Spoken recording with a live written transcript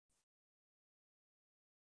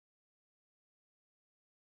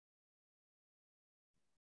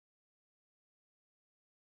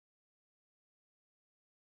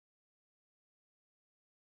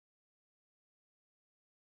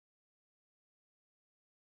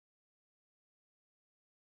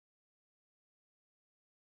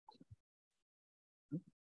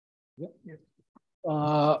Yes.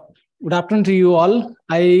 Good afternoon to you all.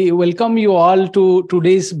 I welcome you all to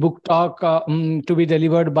today's book talk to be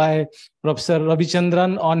delivered by Professor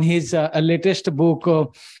Ravichandran on his latest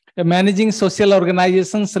book, Managing Social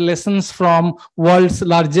Organizations, Lessons from World's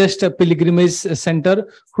Largest Pilgrimage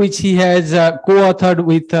Center, which he has co-authored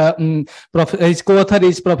with, his co-author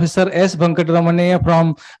is Professor S. Venkataramanaiah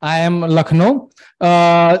from IIM Lucknow.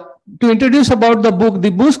 To introduce about the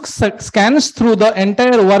book scans through the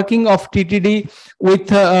entire working of TTD with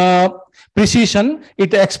precision.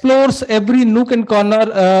 It explores every nook and corner,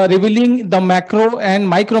 revealing the macro and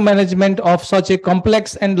micromanagement of such a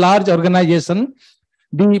complex and large organization.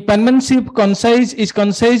 The penmanship is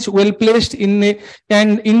concise, well placed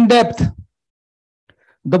and in depth.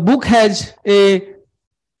 The book has a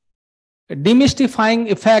demystifying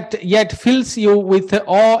effect, yet fills you with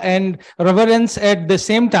awe and reverence at the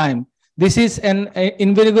same time. This is an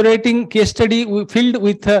invigorating case study filled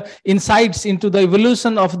with insights into the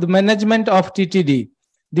evolution of the management of TTD.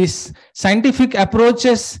 These scientific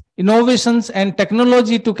approaches, innovations, and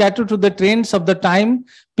technology to cater to the trends of the time,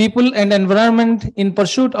 people, and environment in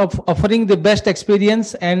pursuit of offering the best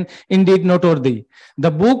experience and indeed noteworthy.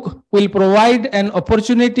 The book will provide an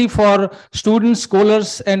opportunity for students,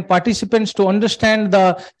 scholars, and participants to understand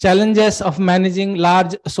the challenges of managing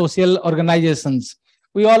large social organizations.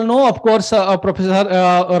 We all know, of course, Professor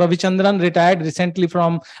Ravichandran retired recently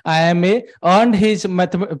from IIMA, earned his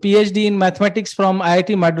PhD in mathematics from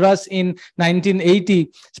IIT Madras in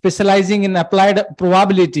 1980, specializing in applied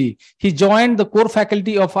probability. He joined the core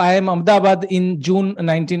faculty of IIM Ahmedabad in June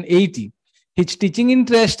 1980. His teaching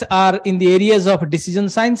interests are in the areas of decision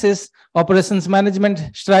sciences, operations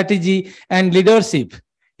management, strategy, and leadership.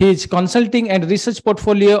 His consulting and research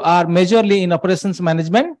portfolio are majorly in operations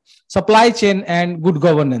management, supply chain, and good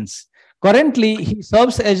governance. Currently, he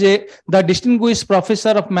serves as the Distinguished Professor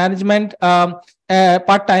of Management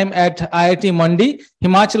part-time at IIT Mandi,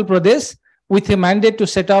 Himachal Pradesh, with a mandate to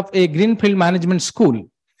set up a greenfield management school.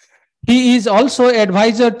 He is also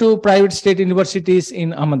advisor to private state universities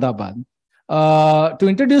in Ahmedabad. To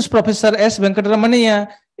introduce Professor S. Venkataramanaiah,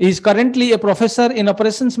 is currently a professor in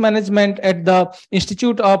operations management at the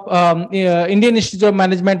Indian Institute of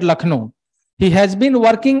Management, Lucknow. He has been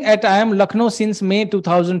working at IIM Lucknow since May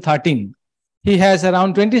 2013. He has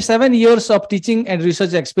around 27 years of teaching and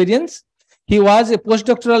research experience. He was a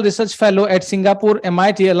postdoctoral research fellow at Singapore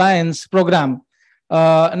MIT Alliance program,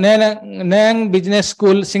 Nanyang Business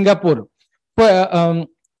School, Singapore, and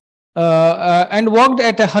worked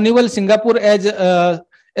at Honeywell, Singapore as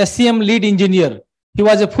SCM lead engineer. He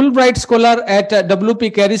was a Fulbright scholar at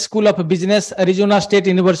W.P. Carey School of Business, Arizona State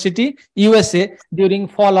University, USA, during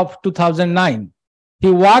fall of 2009. He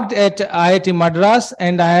worked at IIT Madras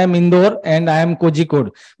and IIM Indore and IIM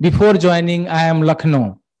Kozhikode before joining IIM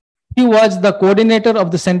Lucknow. He was the coordinator of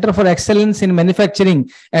the Center for Excellence in Manufacturing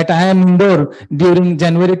at IIM Indore during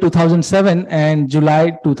January 2007 and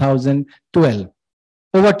July 2012.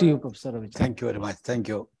 Over to you, Professor Ravichandran. Thank you very much. Thank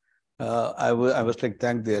you. I was like,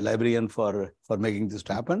 thank the librarian for making this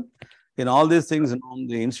happen. In all these things,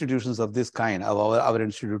 the institutions of this kind, of our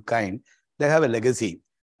institute kind, they have a legacy.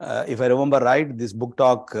 If I remember right, this book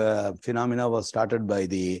talk phenomena was started by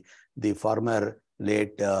the former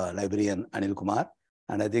late librarian Anil Kumar.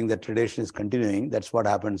 And I think the tradition is continuing. That's what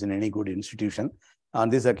happens in any good institution. On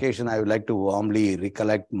this occasion, I would like to warmly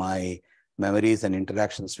recollect my memories and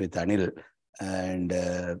interactions with Anil. And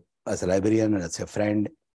as a librarian, and as a friend,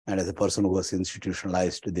 and as a person who was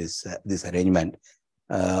institutionalized to this arrangement.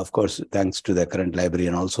 Of course, thanks to the current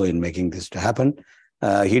librarian also in making this to happen.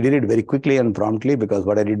 He did it very quickly and promptly, because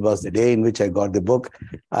what I did was the day in which I got the book,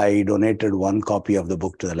 I donated one copy of the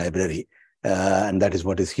book to the library. And that is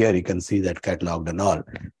what is here. You can see that cataloged and all.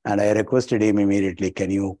 And I requested him immediately, can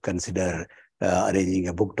you consider arranging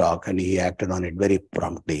a book talk? And he acted on it very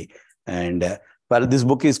promptly. And well, this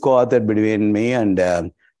book is co-authored between me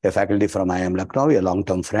and a faculty from IIM Lucknow, a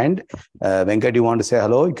long-term friend. Venkat, you want to say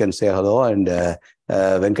hello? You can say hello. And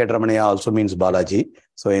Venkataramanaiah also means Balaji.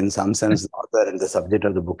 So in some sense, the author and the subject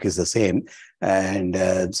of the book is the same. And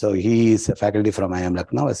so he is a faculty from IIM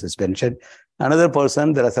Lucknow, as is mentioned. Another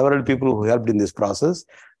person, there are several people who helped in this process.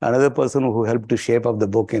 Another person who helped to shape up the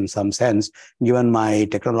book in some sense, given my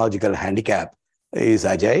technological handicap, is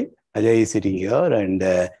Ajay. Ajay is sitting here, and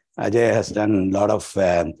Ajay has done a lot of...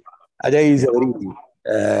 Ajay is a very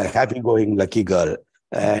happy-going, lucky girl.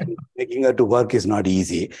 And making her to work is not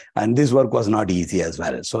easy. And this work was not easy as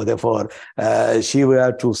well. So therefore, she will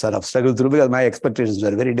have to sort of struggle through, because my expectations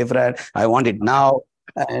were very different. I want it now.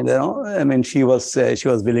 And I mean, she was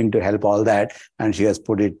willing to help all that, and she has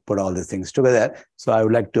put all these things together. So I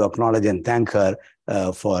would like to acknowledge and thank her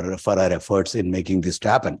for her efforts in making this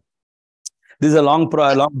happen. This is a long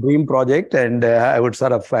dream project, and I have a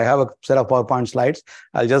set of PowerPoint slides.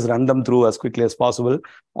 I'll just run them through as quickly as possible,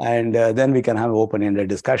 and then we can have an open-ended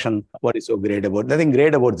discussion. What is so great about? Nothing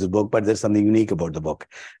great about this book, but there's something unique about the book,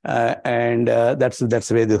 and that's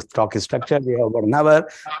the way the talk is structured. We have about an hour.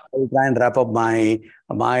 I will try and wrap up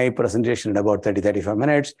my presentation in about 30-35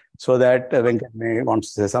 minutes, so that Venkat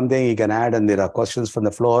wants to say something, he can add, and there are questions from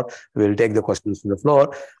the floor. We'll take the questions from the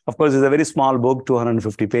floor. Of course, it's a very small book,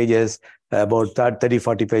 250 pages. About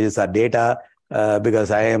 30-40 pages are data,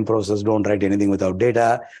 because IIM professors don't write anything without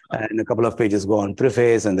data, and a couple of pages go on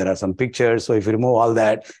preface, and there are some pictures. So if you remove all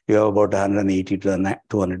that, you have about 180 to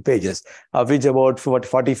 200 pages, of which about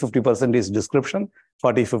 40-50% is description,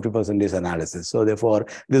 40-50% is analysis. So therefore,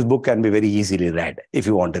 this book can be very easily read if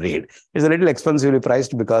you want to read. It's a little expensively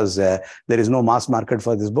priced because there is no mass market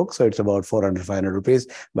for this book. So it's about 400-500 rupees,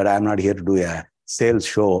 but I'm not here to do a sales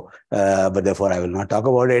show, but therefore I will not talk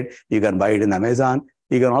about it. You can buy it in Amazon.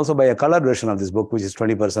 You can also buy a colored version of this book, which is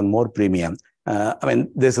 20% more premium. I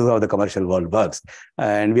mean, this is how the commercial world works.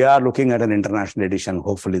 And we are looking at an international edition.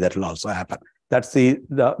 Hopefully that will also happen. That's the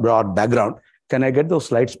broad background. Can I get those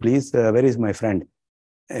slides, please? Where is my friend?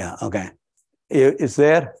 Yeah, okay. It's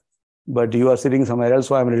there, but you are sitting somewhere else,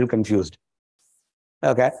 so I'm a little confused.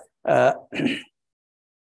 Okay. Yeah,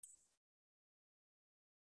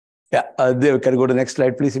 can you go to the next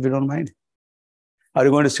slide, please, if you don't mind? Are you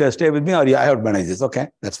going to stay with me, or I have to manage this? Okay,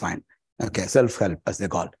 that's fine. Okay, self-help, as they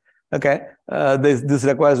call it. Okay, this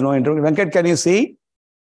requires no interview. Venkat, can you see?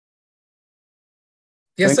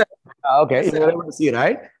 Yes, sir. Okay, yes, you're able to see,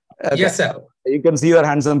 right? Okay. Yes, sir. You can see your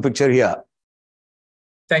handsome picture here.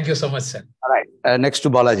 Thank you so much, sir. All right, next to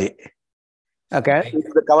Balaji. Okay, this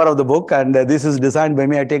is the cover of the book, and this is designed by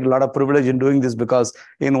me. I take a lot of privilege in doing this because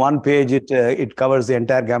in one page it covers the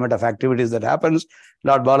entire gamut of activities that happens.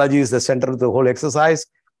 Lord Balaji is the center of the whole exercise,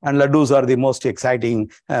 and laddus are the most exciting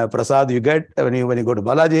prasad you get when you go to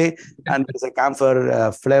Balaji. And there's a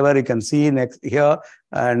camphor flavor you can see next here,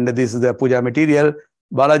 and this is the puja material.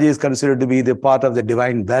 Balaji is considered to be the part of the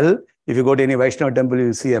divine bell. If you go to any Vaishnava temple, you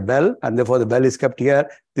will see a bell, and therefore the bell is kept here.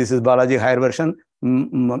 This is Balaji higher version,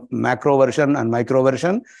 macro version and micro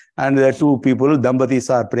version, and there are two people, Dampatis,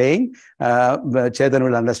 are praying. Chetan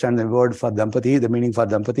will understand the word for Dampati, the meaning for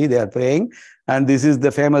Dampati. They are praying, and this is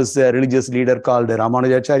the famous religious leader called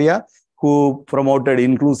Ramanujacharya, who promoted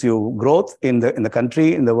inclusive growth in the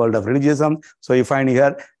country, in the world of religion. So you find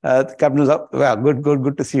here, captains of, well,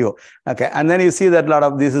 good to see you. Okay, and then you see that a lot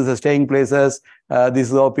of this is the staying places.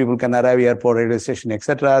 This is how people can arrive, airport, railway station,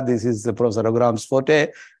 etc. This is the Professor Raghuram's forte.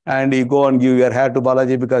 And you go and give your hair to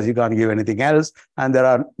Balaji because you can't give anything else. And there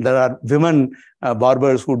are women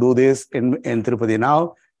barbers who do this in Tirupati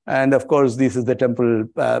now. And of course, this is the temple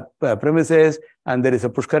premises. And there is a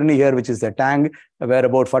Pushkarani here, which is the tank where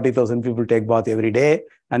about 40,000 people take bath every day.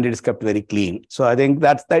 And it is kept very clean. So I think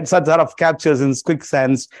that sort of captures in quick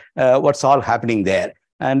sense what's all happening there.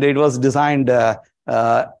 And it was designed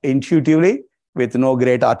intuitively with no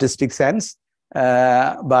great artistic sense.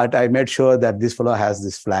 But I made sure that this fellow has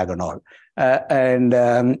this flag and all.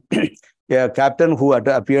 Yeah, captain who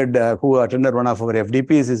attended one of our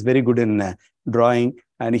FDPs is very good in drawing,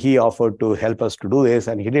 and he offered to help us to do this,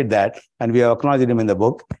 and he did that, and we have acknowledged him in the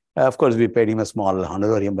book. Of course, we paid him a small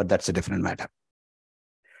honorarium, but that's a different matter.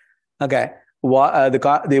 Okay,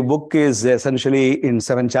 the book is essentially in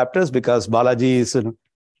 7 chapters because Balaji is.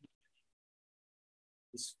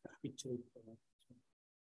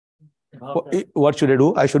 What should I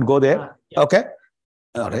do? I should go there. Yeah. Okay.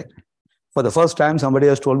 All right. For the first time, somebody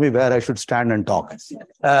has told me where I should stand and talk.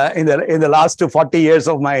 In the last 40 years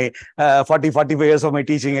of my 45 years of my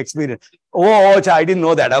teaching experience. Oh, I didn't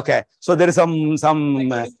know that. Okay, so there is some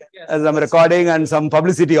recording and some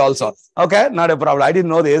publicity also. Okay, not a problem. I didn't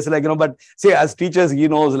know this. But see, as teachers, he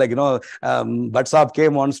knows. Batsab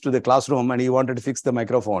came once to the classroom and he wanted to fix the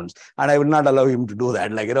microphones, and I would not allow him to do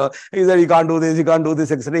that. He said, "You can't do this. You can't do this."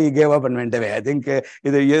 Etc. He gave up and went away. I think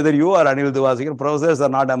either you or Anil Duvas, professors are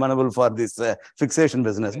not amenable for this fixation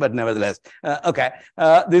business. But nevertheless, okay.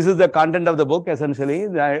 This is the content of the book. Essentially,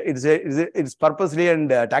 it's purposely and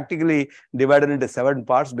tactically divided into 7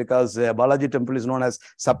 parts because Balaji temple is known as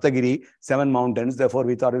Saptagiri, 7 mountains. Therefore,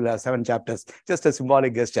 we thought we'll have 7 chapters. Just a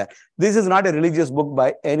symbolic gesture. This is not a religious book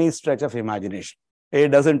by any stretch of imagination. It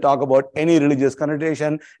doesn't talk about any religious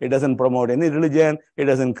connotation. It doesn't promote any religion. It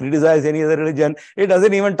doesn't criticize any other religion. It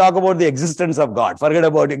doesn't even talk about the existence of God. Forget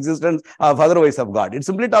about existence of other ways of God. It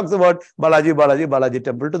simply talks about Balaji, Balaji, Balaji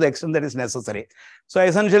temple to the extent that is necessary. So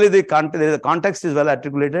essentially, the context is well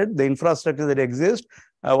articulated. The infrastructure that exists.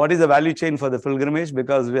 What is the value chain for the pilgrimage?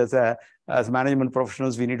 Because we as management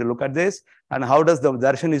professionals, we need to look at this. And how does the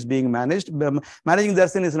darshan is being managed? Managing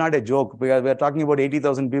darshan is not a joke, because we are talking about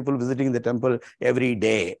 80,000 people visiting the temple every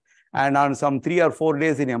day. And on some 3 or 4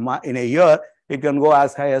 days in a year, it can go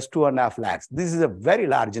as high as 2.5 lakhs. This is a very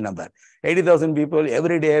large number. 80,000 people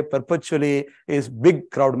every day, perpetually, is big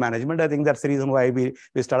crowd management. I think that's the reason why we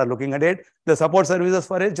started looking at it. The support services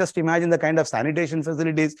for it, just imagine the kind of sanitation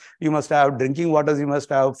facilities you must have, drinking waters you must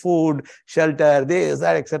have, food, shelter, this,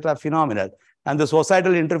 that, etc. Phenomenal. And the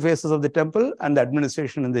societal interfaces of the temple and the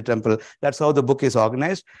administration in the temple. That's how the book is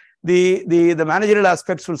organized. The managerial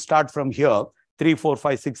aspects will start from here. 3, 4,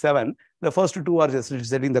 5, 6, 7. The first 2 are just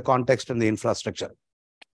setting the context and the infrastructure.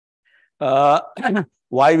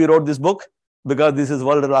 Why we wrote this book? Because this is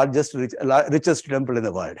world's richest temple in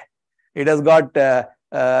the world. It has got the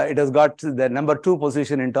number 2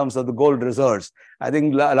 position in terms of the gold reserves. I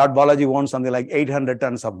think Lord Balaji owns something like 800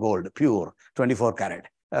 tons of gold, pure, 24 karat.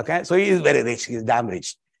 Okay, so he is very rich. He is damn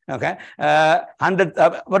rich. Okay,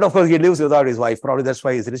 but of course he lives without his wife. Probably that's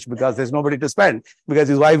why he's rich, because there's nobody to spend, because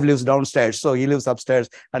his wife lives downstairs, so he lives upstairs,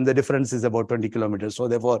 and the difference is about 20 kilometers. So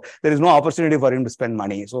therefore, there is no opportunity for him to spend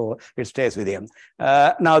money. So it stays with him.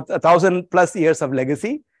 Now, 1,000+ years of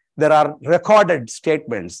legacy. There are recorded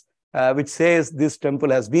statements which says this temple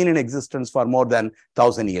has been in existence for more than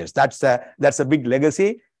 1,000 years. That's a big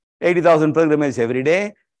legacy. 80,000 pilgrimages every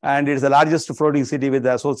day. And it is the largest floating city with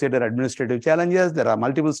the associated administrative challenges. There are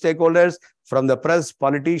multiple stakeholders from the press,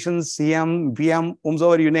 politicians, CM, PM,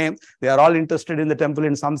 whomsoever you name. They are all interested in the temple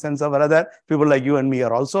in some sense or other. People like you and me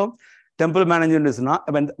are also. Temple management is not,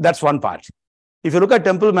 that's one part. If you look at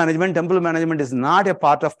temple management is not a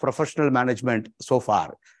part of professional management so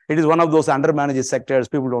far. It is one of those undermanaged sectors.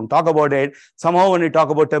 People don't talk about it. Somehow when we talk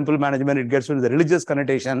about temple management, it gets into the religious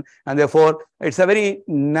connotation. And therefore, it's a very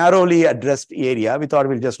narrowly addressed area. We thought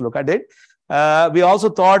we'll just look at it. We also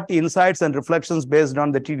thought insights and reflections based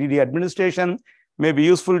on the TDD administration may be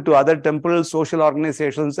useful to other temples, social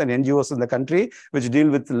organizations, and NGOs in the country, which deal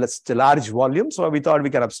with large volume. So we thought we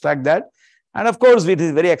can abstract that. And of course, it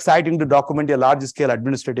is very exciting to document a large-scale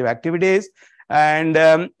administrative activities. And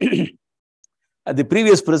the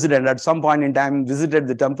previous president at some point in time visited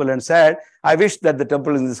the temple and said, I wish that the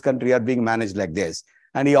temples in this country are being managed like this.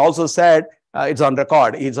 And he also said, it's on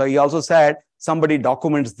record. He also said, somebody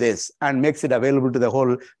documents this and makes it available to the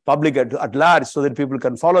whole public at large so that people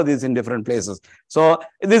can follow this in different places. So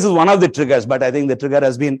this is one of the triggers, but I think the trigger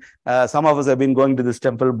has been, some of us have been going to this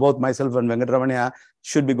temple, both myself and Venkataramanaiah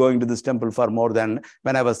should be going to this temple for more than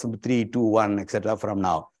when I was 3, 2, 1, etc. from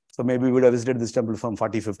now. So maybe we would have visited this temple from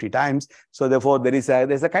 40, 50 times. So therefore, there's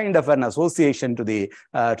a kind of an association to the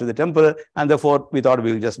temple, and therefore we thought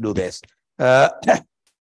we'll just do this.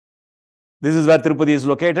 This is where Tirupati is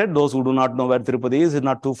located. Those who do not know where Tirupati is, it's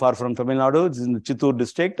not too far from Tamil Nadu. It's in the Chittoor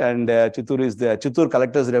district, and Chittoor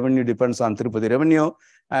collector's revenue depends on Tirupati revenue.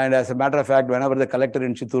 And as a matter of fact, whenever the collector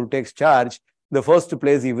in Chittoor takes charge, the first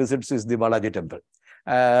place he visits is the Balaji temple.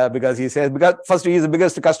 Because he says, because first he is the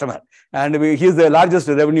biggest customer and he is the largest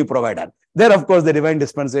revenue provider. There, of course, the divine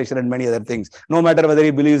dispensation and many other things. No matter whether he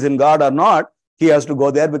believes in God or not, he has to go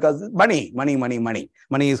there because money.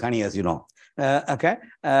 Money is honey, as you know. Okay.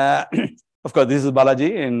 Of course, this is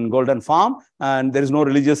Balaji in golden form, and there is no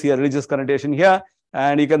religious connotation here.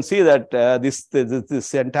 And you can see that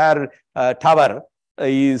this entire tower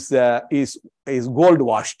is gold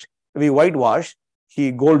washed. We whitewash,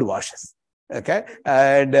 he gold washes. Okay,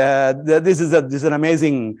 and this is an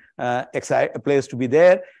amazing place to be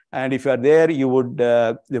there. And if you are there, you would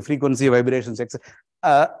the frequency vibrations,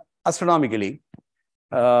 astronomically,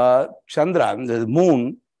 Chandra, the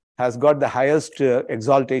moon, has got the highest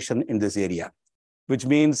exaltation in this area, which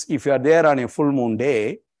means if you are there on a full moon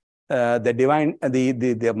day,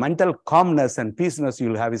 the mental calmness and peaceness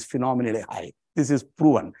you'll have is phenomenally high. This is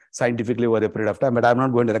proven scientifically over a period of time, but I'm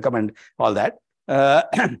not going to recommend all that.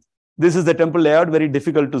 This is the temple layout, very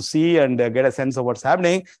difficult to see and get a sense of what's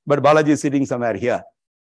happening. But Balaji is sitting somewhere here.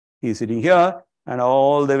 He's sitting here and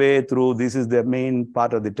all the way through. This is the main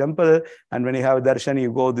part of the temple. And when you have darshan,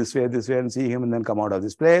 you go this way and see him and then come out of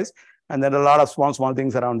this place. And there are a lot of small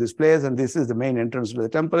things around this place. And this is the main entrance to the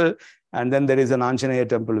temple. And then there is an Anjaneya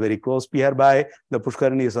temple very close nearby. The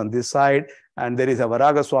Pushkarani is on this side. And there is a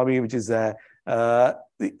Varaga Swami, which is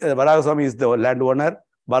Varaga Swami is the landowner.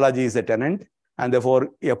 Balaji is the tenant. and therefore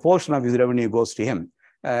a portion of his revenue goes to him.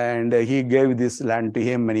 And he gave this land to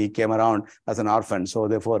him when he came around as an orphan. So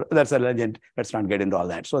therefore, that's a legend. Let's not get into all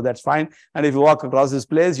that. So that's fine. And if you walk across this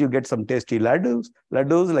place, you get some tasty laddus.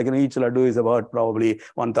 Laddus, like each laddu is about probably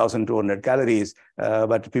 1,200 calories,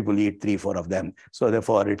 but people eat 3-4 of them. So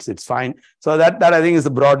therefore, it's fine. So that I think is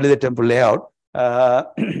broadly the temple layout.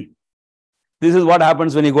 This is what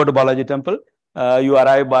happens when you go to Balaji temple. You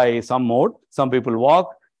arrive by some mode. Some people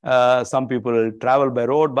walk. Some people travel by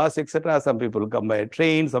road, bus, etc. Some people come by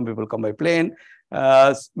train. Some people come by plane.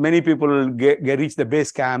 Many people reach the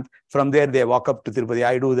base camp. From there, they walk up to Tirupati.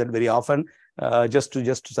 I do that very often, just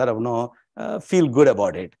to sort of feel good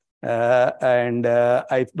about it. And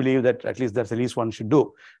I believe that at least that's the least one should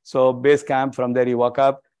do. So base camp. From there, you walk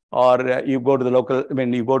up, or you go to the local. I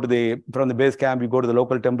mean, you go to from the base camp. You go to the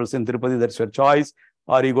local temples in Tirupati. That's your choice.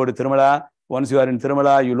 Or you go to Tirumala. Once you are in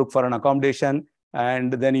Tirumala, you look for an accommodation.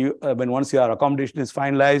 And then once your accommodation is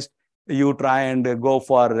finalized, you try and go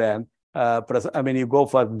for, you go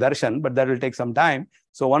for darshan, but that will take some time.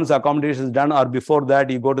 So once the accommodation is done, or before that,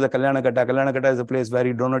 you go to the Kalyanakatta. Kalyanakatta is a place where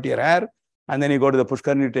you donate your hair. And then you go to the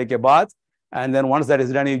Pushkarni, you take a bath. And then once that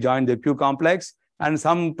is done, you join the Q complex. And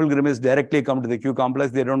some pilgrims directly come to the Q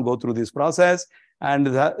complex. They don't go through this process.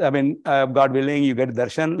 And God willing, you get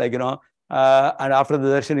darshan, and after the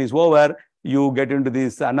darshan is over, you get into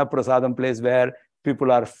this Annaprasadam place where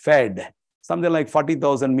people are fed. Something like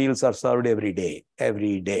 40,000 meals are served every day.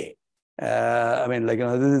 This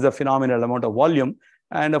is a phenomenal amount of volume.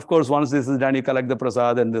 And of course, once this is done, you collect the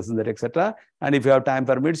prasad and this and that, etc. And if you have time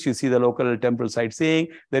permits, you see the local temple sightseeing.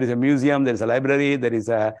 There is a museum, there is a library, there is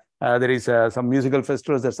some musical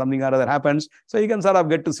festivals, there's something or other happens. So you can sort of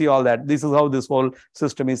get to see all that. This is how this whole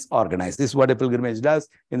system is organized. This is what a pilgrimage does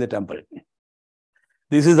in the temple.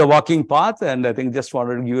 This is a walking path, and I think just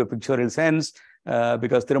wanted to give you a pictorial sense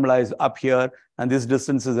because Tirumala is up here, and this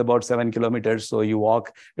distance is about 7 kilometers. So you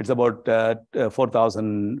walk, it's about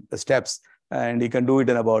 4,000 steps, and you can do it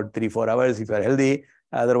in about 3-4 hours if you're healthy.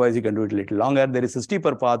 Otherwise, you can do it a little longer. There is a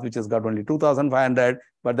steeper path which has got only 2,500,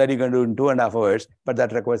 but that you can do in 2.5 hours. But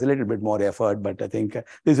that requires a little bit more effort. But I think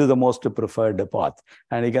this is the most preferred path,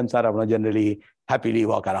 and you can sort of generally happily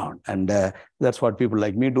walk around. And that's what people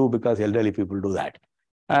like me do, because elderly people do that.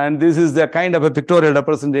 And this is the kind of a pictorial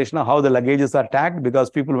representation of how the luggages are tagged, because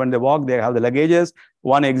people, when they walk, they have the luggages.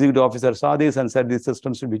 One executive officer saw this and said this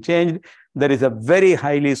system should be changed. There is a very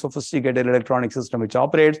highly sophisticated electronic system which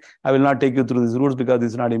operates. I will not take you through these rules because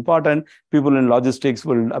this is not important. People in logistics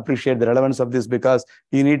will appreciate the relevance of this, because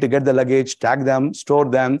you need to get the luggage, tag them, store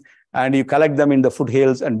them, and you collect them in the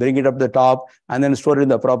foothills and bring it up the top and then store it in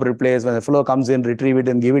the appropriate place. When the fellow comes in, retrieve it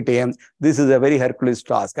and give it to him. This is a very Herculean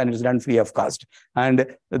task, and it's done free of cost.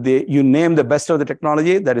 And you name the best of the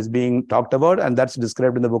technology that is being talked about, and that's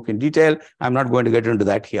described in the book in detail. I'm not going to get into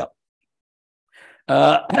that here.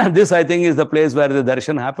 This, I think, is the place where the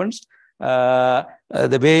darshan happens.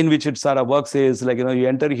 The way in which it sort of works is you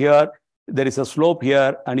enter here, there is a slope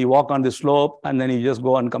here, and you walk on the slope, and then you just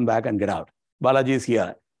go and come back and get out. Balaji is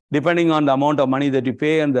here. Depending on the amount of money that you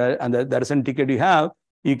pay and the darshan ticket you have,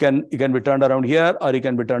 you can be turned around here, or you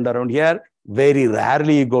can be turned around here. Very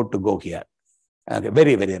rarely you go here. Okay,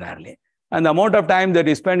 very, very rarely. And the amount of time that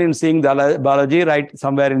you spend in seeing the Balaji right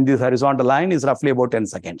somewhere in this horizontal line is roughly about 10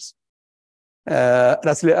 seconds.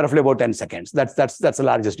 Roughly about 10 seconds. That's the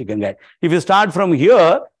largest you can get. If you start from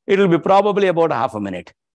here, it will be probably about half a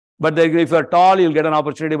minute. But if you're tall, you'll get an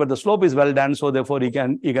opportunity, but the slope is well done. So therefore, you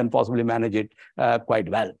can possibly manage it quite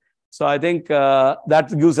well. So I think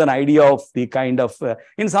that gives an idea of the kind of,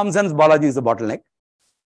 in some sense, Balaji is the bottleneck.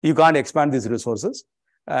 You can't expand these resources.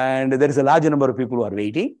 And there is a large number of people who are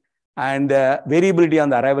waiting. And variability on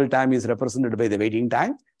the arrival time is represented by the waiting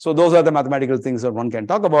time. So those are the mathematical things that one can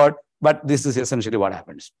talk about. But this is essentially what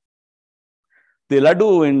happens. The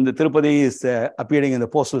laddu in the Tirupati is appearing in the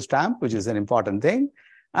postal stamp, which is an important thing.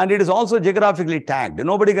 And it is also geographically tagged.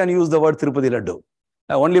 Nobody can use the word Tirupati laddu.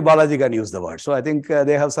 Only Balaji can use the word. So I think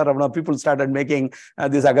they have sort of, people started making,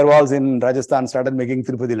 these Agarwals in Rajasthan started making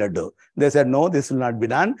Tirupati laddu. They said, no, this will not be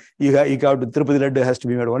done. You have to, Tirupati laddu has to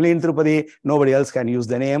be made only in Tirupati. Nobody else can use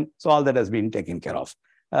the name. So all that has been taken care of.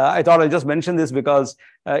 I thought I'll just mention this because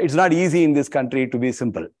it's not easy in this country to be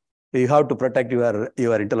simple. You have to protect your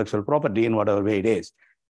intellectual property in whatever way it is.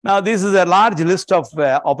 Now, this is a large list of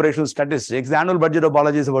operational statistics. The annual budget of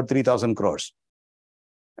Balaji is about 3,000 crores.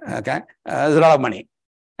 Okay, there's a lot of money.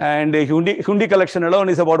 And the hundi collection alone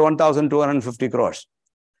is about 1,250 crores.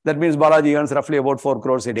 That means Balaji earns roughly about 4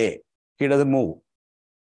 crores a day. He doesn't move.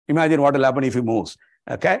 Imagine what will happen if he moves.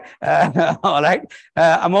 Okay, all right.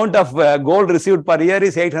 Amount of gold received per year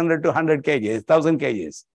is 800 to 100 kgs, 1,000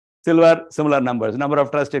 kgs. Silver, similar numbers. Number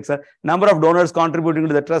of trust, etc. Number of donors contributing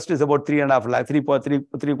to the trust is about 3.5 lakhs,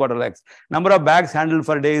 3.75 lakhs. Number of bags handled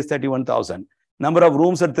per day is 31,000. Number of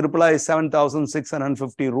rooms at IIIA is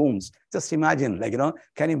 7,650 rooms. Just imagine,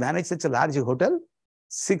 can you manage such a large hotel?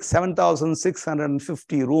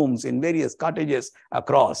 7,650 rooms in various cottages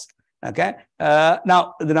across. Okay.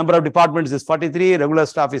 Now, the number of departments is 43. Regular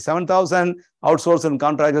staff is 7,000. Outsourced and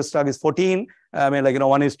contracted staff is 14.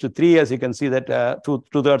 1:3, as you can see that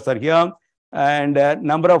two-thirds are here. And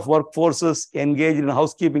number of workforces engaged in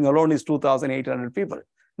housekeeping alone is 2,800 people.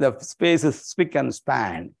 The space is spick and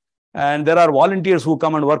span. And there are volunteers who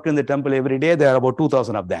come and work in the temple every day. There are about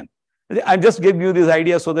 2,000 of them. I'm just giving you this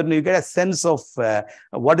idea so that you get a sense of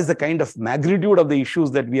what is the kind of magnitude of the issues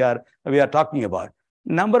that we are talking about.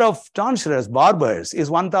 Number of tonsures, barbers, is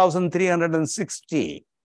 1,360.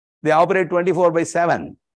 They operate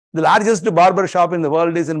 24/7. The largest barber shop in the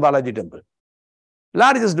world is in Balaji temple.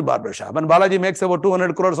 Largest barber shop. And Balaji makes about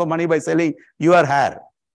 200 crores of money by selling your hair.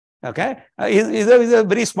 Okay? He's a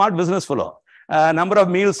very smart business fellow. Number of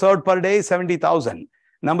meals served per day is 70,000.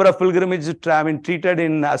 Number of pilgrimages treated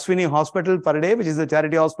in Aswini Hospital per day, which is a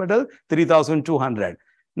charity hospital, 3,200.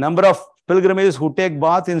 Number of pilgrimages who take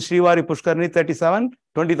bath in Srivari Pushkarni, 37,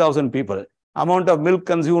 20,000 people. Amount of milk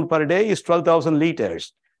consumed per day is 12,000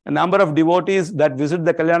 liters. The number of devotees that visit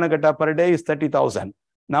the Kalyanagata per day is 30,000.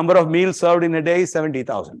 Number of meals served in a day is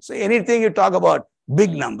 70,000. So anything you talk about,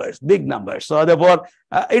 big numbers, big numbers. So therefore,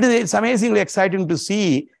 it's amazingly exciting to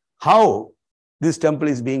see how this temple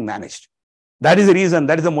is being managed. That is the reason,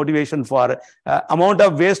 that is the motivation for amount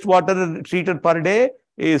of wastewater treated per day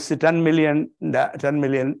is 10 million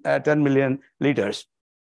liters.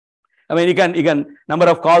 You can number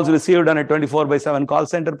of calls received on a 24/7 call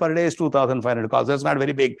center per day is 2,500 calls. That's not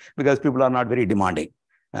very big because people are not very demanding.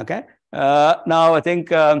 Okay. Now, I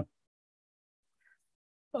think I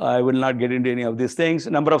will not get into any of these things.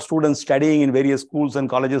 Number of students studying in various schools and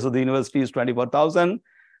colleges of the university is 24,000.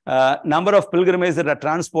 Number of pilgrimages that are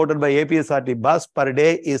transported by APSRT bus per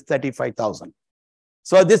day is 35,000.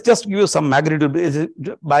 So this just gives you some magnitude.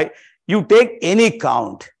 You take any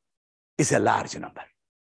count, it's a large number.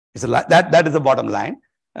 That is the bottom line.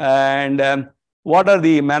 And what are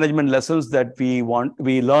the management lessons that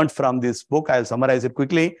we learned from this book? I'll summarize it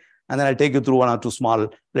quickly, and then I'll take you through one or two small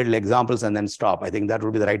little examples and then stop. I think that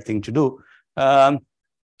would be the right thing to do.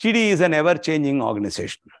 GD is an ever-changing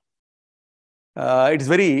organization. It's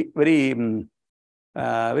very, very,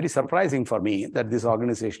 very surprising for me that this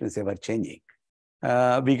organization is ever-changing.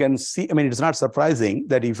 We can see, it's not surprising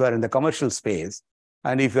that if you are in the commercial space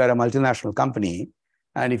and if you are a multinational company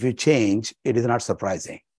and if you change, it is not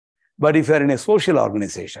surprising. But if you are in a social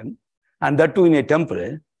organization and that too in a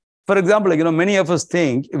temple, for example, many of us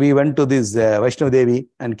think we went to this Vaishnav Devi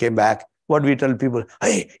and came back. What we tell people,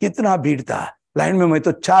 hey, itna bheed tha, line mein main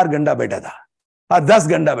to 4 ganda baitha tha, or 10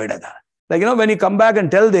 ganda baitha tha. When you come back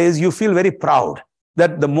and tell this, you feel very proud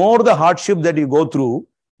that the more the hardship that you go through,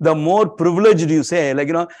 the more privileged you say.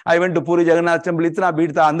 I went to Puri Jagannath temple, itna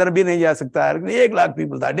bheed tha, andar bhi nahi ja sakta, 1 lakh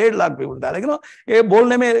people tha, 1.5 lakh people tha. Ye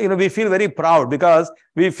bolne mein, we feel very proud because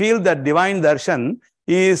we feel that divine darshan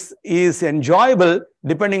is enjoyable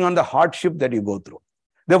depending on the hardship that you go through.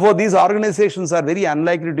 Therefore, these organizations are very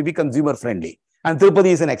unlikely to be consumer friendly, and Tirupati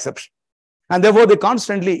is an exception. And therefore, they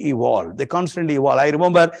constantly evolve. I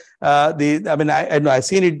remember, I've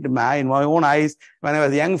seen it in my own eyes. When I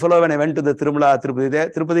was a young fellow, when I went to the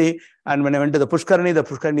Tirupati, and when I went to the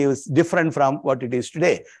Pushkarni was different from what it is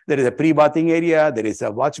today. There is a pre-bathing area, there is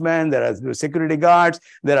a watchman, there are security guards,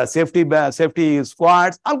 there are safety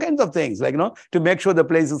squads, all kinds of things, to make sure the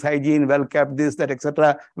place is hygiene, well kept, this, that,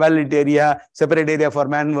 etc. Well-lit area, separate area for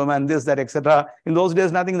man, woman, this, that, etc. In those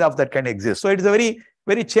days, nothing of that kind exists. So it is a very,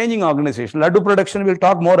 very changing organization. Laddu production, we'll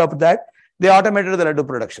talk more about that. They automated the laddu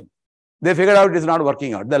production. They figured out it's not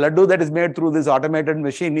working out. The laddu that is made through this automated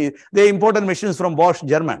machine, they imported machines from Bosch,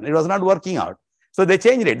 German. It was not working out. So they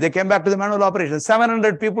changed it. They came back to the manual operation.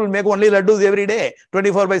 700 people make only laddus every day,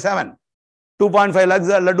 24/7. 2.5 lakhs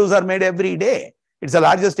laddus are made every day. It's the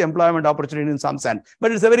largest employment opportunity in some sense.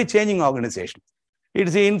 But it's a very changing organization.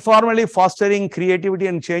 It's informally fostering creativity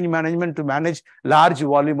and change management to manage large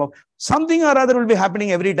volume of something or other will be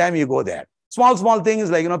happening every time you go there. Small things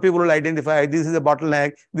like, people will identify, this is a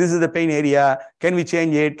bottleneck, this is the pain area, can we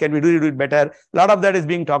change it, can we do it better? A lot of that is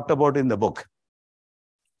being talked about in the book.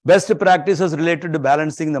 Best practices related to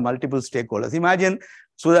balancing the multiple stakeholders. Imagine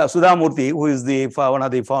Sudha Murthy, who is one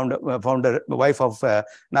of the founder, wife of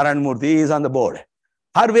Narayan Murthy, is on the board.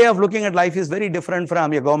 Her way of looking at life is very different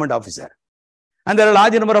from a government officer. And there are a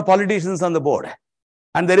large number of politicians on the board.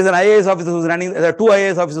 And there is an IAS officer who's running, there are two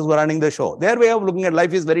IAS officers who are running the show. Their way of looking at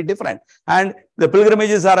life is very different. And the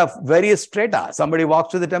pilgrimages are of various strata. Somebody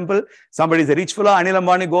walks to the temple, somebody is a rich fellow, Anil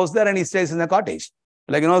Ambani goes there and he stays in a cottage.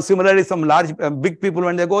 Like, similarly, some large, big people,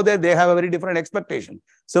 when they go there, they have a very different expectation.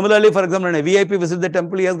 Similarly, for example, when a VIP visits the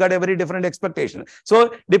temple, he has got a very different expectation.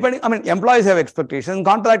 So, employees have expectations,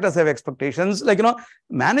 contractors have expectations. Like,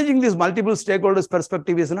 managing these multiple stakeholders'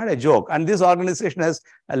 perspective is not a joke. And this organization has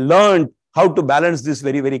learned how to balance this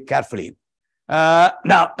very, very carefully.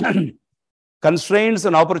 Now, constraints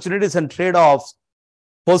and opportunities and trade-offs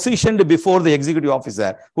positioned before the executive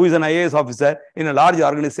officer, who is an IAS officer in a large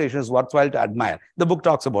organization, is worthwhile to admire. The book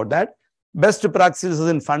talks about that. Best practices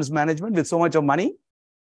in funds management with so much of money.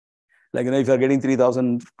 Like, if you're getting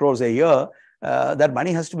 3,000 crores a year, that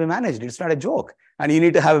money has to be managed. It's not a joke. And you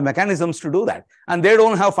need to have mechanisms to do that. And they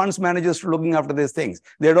don't have funds managers looking after these things.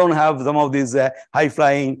 They don't have some of these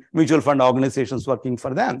high-flying mutual fund organizations working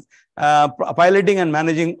for them. Piloting and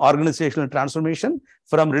managing organizational transformation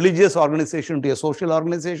from religious organization to a social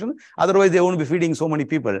organization. Otherwise, they won't be feeding so many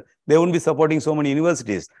people. They won't be supporting so many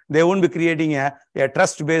universities. They won't be creating a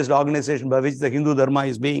trust-based organization by which the Hindu Dharma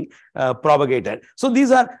is being propagated. So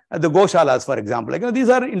these are the Goshalas, for example. Like, these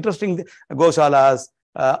are interesting Goshalas,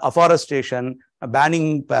 afforestation,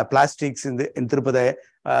 banning plastics in Tirupati,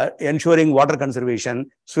 ensuring water conservation,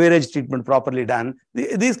 sewage treatment properly done.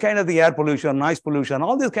 These kind of the air pollution, noise pollution,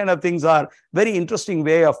 all these kind of things are very interesting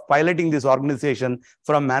way of piloting this organization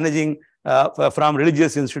from managing from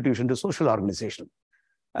religious institution to social organization.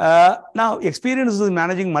 Now, experiences in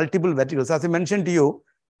managing multiple verticals. As I mentioned to you,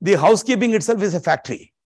 the housekeeping itself is a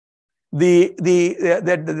factory. Because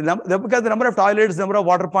the number of toilets, number of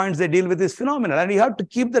water points they deal with is phenomenal, and you have to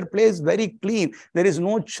keep their place very clean. There is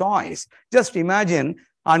no choice. Just imagine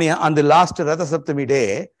on the last Ratha Saptami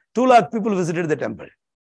day, 2 lakh people visited the temple.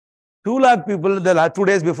 2 lakh people, the 2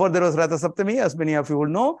 days before there was Ratha Saptami, as many of you will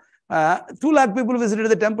know, 2 lakh people visited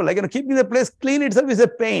the temple. Like, keeping the place clean itself is a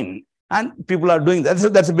pain, and people are doing that.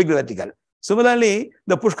 That's a big vertical. Similarly,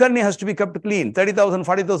 the Pushkarni has to be kept clean. 30,000,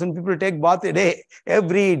 40,000 people take bath a day,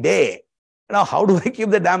 every day. Now, how do I keep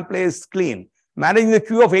the damn place clean? Managing the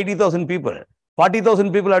queue of 80,000 people.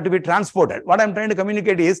 40,000 people have to be transported. What I'm trying to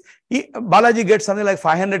communicate is, Balaji gets something like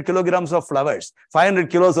 500 kilograms of flowers. 500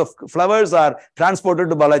 kilos of flowers are transported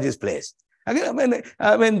to Balaji's place. Again,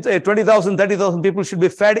 20,000, 30,000 people should be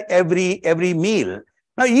fed every meal.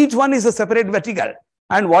 Now, each one is a separate vertical.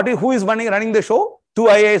 And who is running the show? 2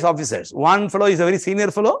 IAS officers. One fellow is a very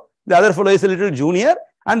senior fellow. The other fellow is a little junior.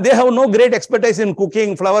 And they have no great expertise in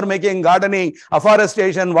cooking, flower making, gardening,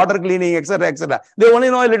 afforestation, water cleaning, etc., etc. They only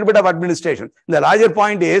know a little bit of administration. The larger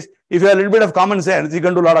point is, if you have a little bit of common sense, you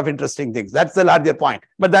can do a lot of interesting things. That's the larger point.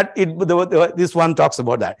 But this one talks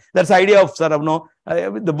about that. That's the idea of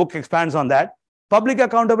the book expands on that. Public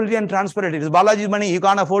accountability and transparency. It's Balaji's money. You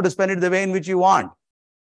can't afford to spend it the way in which you want.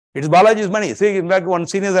 It's Balaji's money. See, in fact, one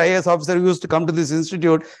senior IAS officer who used to come to this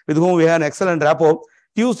institute with whom we had an excellent rapport,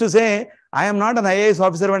 he used to say, I am not an IAS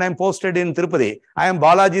officer when I am posted in Tirupati. I am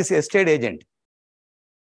Balaji's estate agent.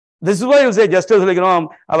 This is why you say, just as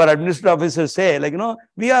our administrative officers say,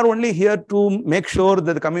 we are only here to make sure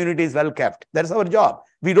that the community is well kept. That's our job.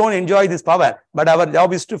 We don't enjoy this power, but our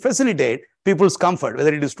job is to facilitate people's comfort,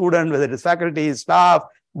 whether it is student, whether it is faculty, staff,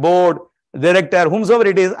 board, director, whomsoever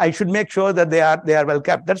it is. I should make sure that they are well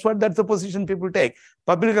kept. That's the position people take.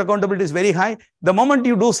 Public accountability is very high. The moment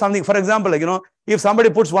you do something, for example, if somebody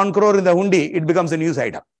puts 1 crore in the hundi, it becomes a news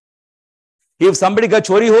item. If somebody ka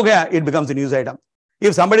chori ho gaya, it becomes a news item.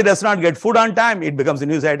 If somebody does not get food on time, it becomes a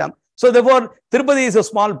news item. So therefore, Tirupati is a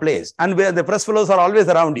small place, and where the press fellows are always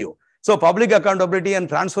around you. So public accountability and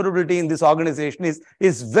transferability in this organization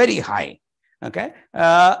is very high. Okay.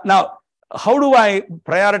 Now, how do I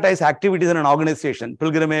prioritize activities in an organization?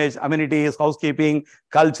 Pilgrimage, amenities, housekeeping,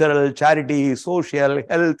 cultural, charity, social,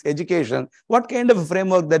 health, education. What kind of a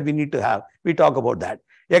framework that we need to have? We talk about that.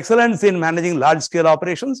 Excellence in managing large-scale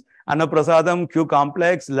operations, Annaprasadam, queue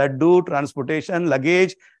complex, laddu, transportation,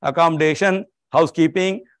 luggage, accommodation,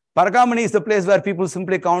 housekeeping. Parakamani is the place where people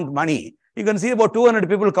simply count money. You can see about 200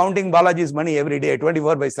 people counting Balaji's money every day,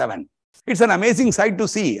 24/7. It's an amazing sight to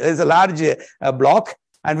see. There's a large block,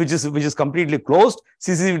 and which is completely closed.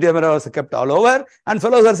 CCTV cameras are kept all over, and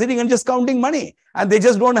fellows are sitting and just counting money. And they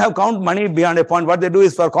just don't count money beyond a point. What they do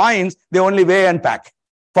is, for coins, they only weigh and pack.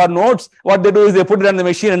 For notes, what they do is they put it on the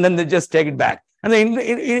machine and then they just take it back. And then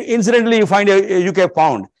incidentally, you find a UK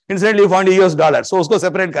pound. Incidentally, you find a US dollar. So, usko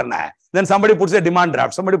separate karna hai. Then somebody puts a demand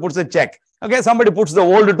draft. Somebody puts a check. Okay, somebody puts the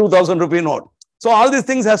old 2,000 rupee note. So, all these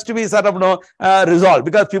things has to be resolved,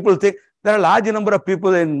 because people think there are a large number of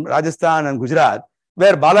people in Rajasthan and Gujarat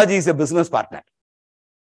where Balaji is a business partner.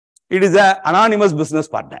 It is an anonymous business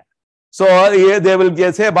partner. So they will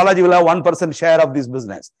say Balaji will have 1% share of this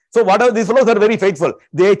business. So whatever, these fellows are very faithful.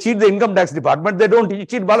 They cheat the income tax department. They don't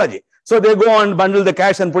cheat Balaji. So they go and bundle the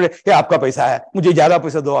cash and put it, hey, aapka paisa hai, mujhe zyada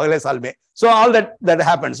paisa do agle saal mein. So all that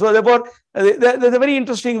happens. So therefore, there's a very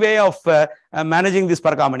interesting way of managing this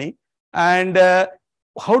parkamani. And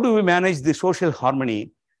how do we manage the social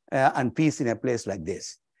harmony and peace in a place like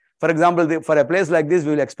this? For example, for a place like this,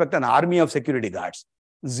 we will expect an army of security guards.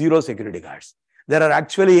 0 security guards. There are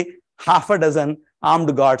actually half a dozen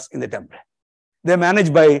armed guards in the temple. They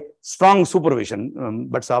manage by strong supervision.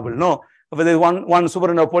 But Saab will know. There is one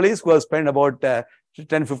superintendent of police who has spent about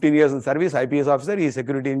 10-15 years in service, IPS officer. He is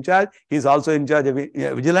security in charge. He is also in charge of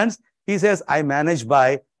vigilance. He says, I manage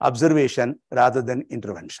by observation rather than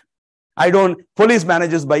intervention. Police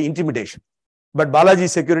manages by intimidation. But Balaji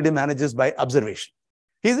security manages by observation.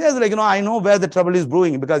 He says, like, I know where the trouble is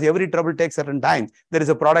brewing because every trouble takes certain time. There is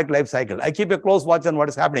a product life cycle. I keep a close watch on what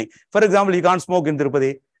is happening. For example, you can't smoke in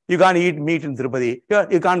Tirupati. You can't eat meat in Tirupati.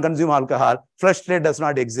 You can't consume alcohol. Fresh trade does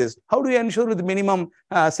not exist. How do you ensure with the minimum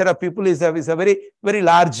set of people is a very, very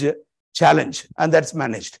large challenge, and that's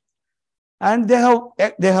managed. And they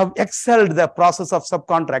have excelled the process of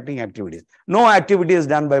subcontracting activities. No activity is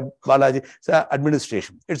done by Balaji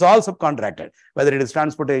administration. It's all subcontracted, whether it is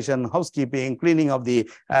transportation, housekeeping, cleaning of the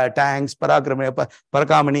tanks,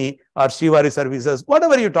 Parakamani, or Shivari services,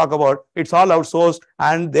 whatever you talk about, it's all outsourced.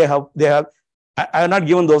 And they have. I have not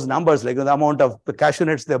given those numbers, like the amount of cashew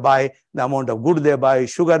nuts they buy, the amount of good they buy,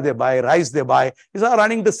 sugar they buy, rice they buy. These are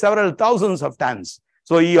running to several thousands of tons.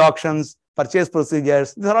 So e-auctions, purchase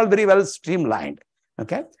procedures, these are all very well streamlined.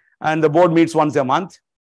 Okay. And the board meets once a month.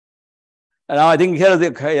 And now I think here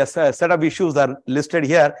the set of issues are listed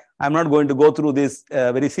here. I'm not going to go through this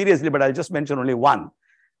very seriously, but I'll just mention only one.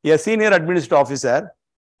 A senior administrative officer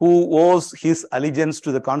who owes his allegiance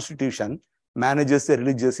to the Constitution manages a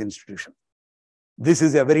religious institution. This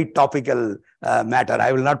is a very topical matter.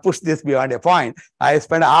 I will not push this beyond a point. I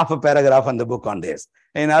spent half a paragraph on the book on this.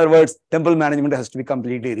 In other words, temple management has to be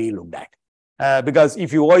completely re-looked at. Because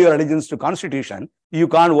if you owe your allegiance to Constitution, you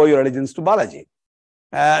can't owe your allegiance to Balaji.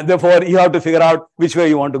 Therefore, you have to figure out which way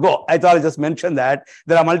you want to go. I thought I just mentioned that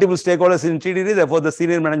there are multiple stakeholders in TDD, therefore the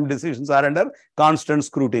senior management decisions are under constant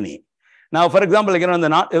scrutiny. Now, for example, again,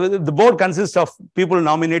 the board consists of people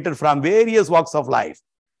nominated from various walks of life.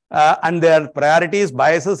 And their priorities,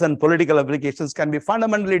 biases, and political applications can be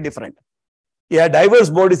fundamentally different. A diverse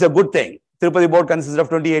board is a good thing. Tirupati board consists of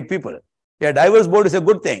 28 people. A diverse board is a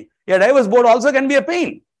good thing. A diverse board also can be a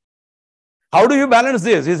pain. How do you balance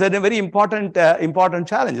this? It's a very important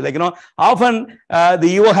challenge. Like, often the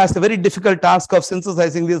EO has a very difficult task of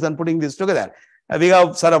synthesizing this and putting this together. We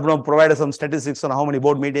have sort of provided some statistics on how many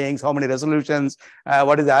board meetings, how many resolutions,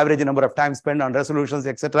 what is the average number of time spent on resolutions,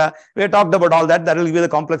 etc. We have talked about all that. That will give you the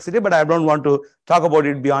complexity, but I don't want to talk about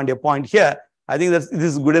it beyond a point here. I think that this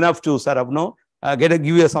is good enough to sort of give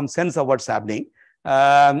you some sense of what's happening.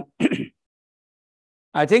 I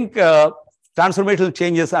think transformational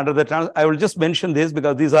changes under the I will just mention this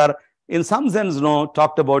because these are in some sense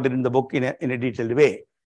talked about it in the book in a detailed way.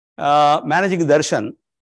 Managing darshan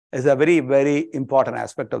is a very, very important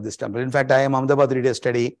aspect of this temple. In fact, IIM Ahmedabad did a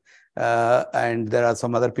study, and there are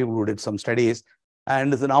some other people who did some studies.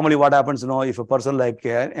 And so normally what happens, if a person like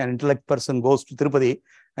an intellect person goes to Tirupati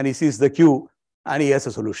and he sees the queue and he has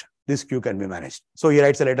a solution, this queue can be managed. So he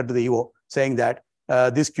writes a letter to the EO saying that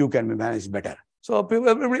this queue can be managed better. So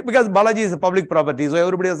because Balaji is a public property, so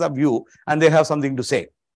everybody has a view and they have something to say.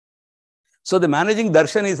 So the managing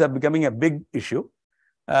darshan is becoming a big issue.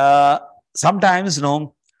 Sometimes,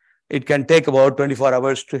 it can take about 24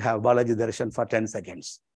 hours to have Balaji darshan for 10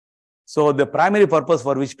 seconds. So the primary purpose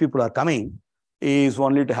for which people are coming is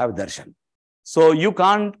only to have darshan. So you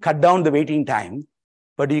can't cut down the waiting time,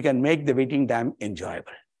 but you can make the waiting time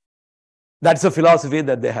enjoyable. That's the philosophy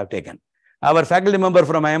that they have taken. Our faculty member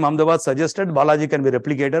from IIM Ahmedabad suggested Balaji can be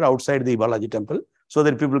replicated outside the Balaji temple so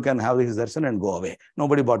that people can have his darshan and go away.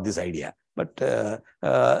 Nobody bought this idea, but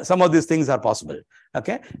some of these things are possible.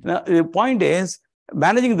 Okay. Now, the point is,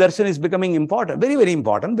 managing darshan is becoming important, very, very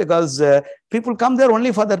important, because people come there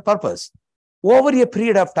only for that purpose. Over a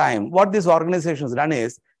period of time, what this organization has done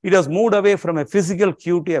is, it has moved away from a physical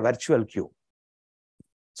queue to a virtual queue.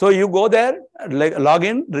 So you go there, log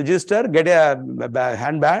in, register, get a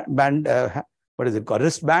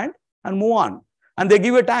wristband, and move on. And they give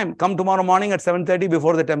you a time. Come tomorrow morning at 7:30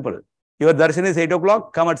 before the temple. Your darshan is 8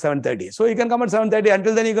 o'clock, come at 7:30. So you can come at 7:30.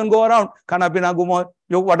 Until then, you can go around. Khana pina, gumo,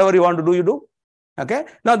 whatever you want to do, you do. Okay.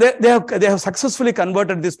 Now they have successfully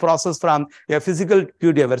converted this process from a physical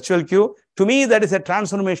queue to a virtual queue. To me, that is a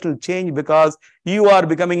transformational change because you are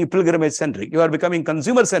becoming pilgrimage centric. You are becoming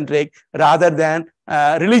consumer centric rather than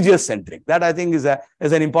religious centric. That I think is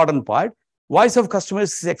an important part. Voice of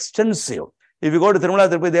customers is extensive. If you go to Tirumala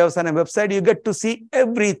Tirupati Devasthanam website, you get to see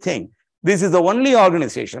everything. This is the only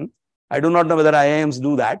organization. I do not know whether IIMs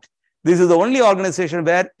do that. This is the only organization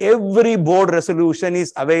where every board resolution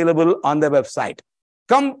is available on the website.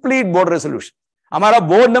 Complete board resolution. हमारा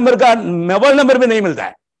board number का mobile number भी नहीं मिलता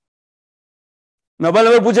है. Mobile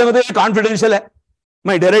number पूछेंगे तो ये confidential है.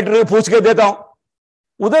 मैं director को पूछ के देता हूँ.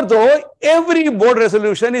 उधर तो every board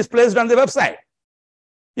resolution is placed on the website.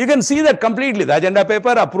 You can see that completely. The agenda paper,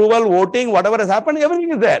 approval, voting, whatever has happened,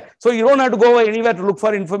 everything is there. So you don't have to go anywhere to look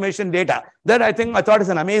for information data. That I thought is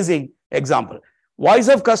an amazing example. Voice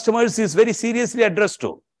of customers is very seriously addressed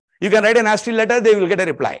to. You can write a nasty letter, they will get a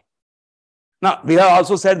reply. Now, we have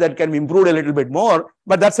also said that can be improved a little bit more,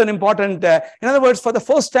 but that's an important, in other words, for the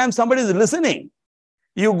first time, somebody is listening.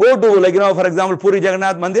 You go to, for example, Puri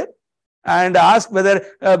Jagannath Mandir and ask whether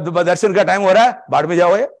darshan ka time ho raha hai, baad mein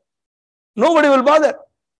jao hai. Nobody will bother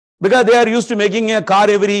because they are used to making a car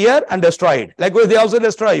every year and destroy it. Likewise, they also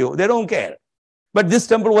destroy you. They don't care. But this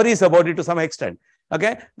temple worries about it to some extent.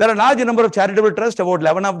 Okay, there are a large number of charitable trusts, about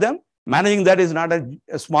 11 of them. Managing that is not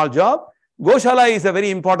a small job. Goshala is a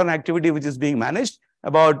very important activity which is being managed.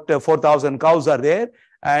 About 4,000 cows are there.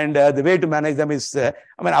 And the way to manage them is,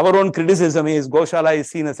 our own criticism is Goshala is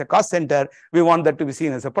seen as a cost center. We want that to be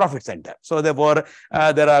seen as a profit center. So therefore,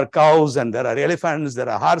 there are cows and there are elephants, there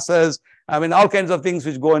are horses. All kinds of things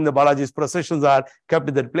which go in the Balaji's processions are kept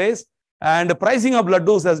in that place. And the pricing of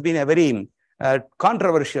laddus has been a very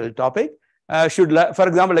controversial topic. For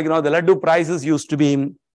example, the laddu prices used to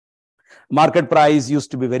be, market price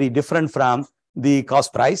used to be very different from the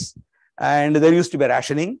cost price. And there used to be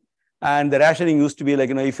rationing. And the rationing used to be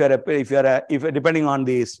if depending on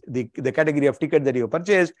the category of ticket that you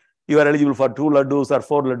purchased, you are eligible for 2 laddus or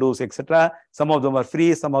 4 laddus, etc. Some of them are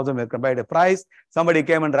free, some of them are compared a price. Somebody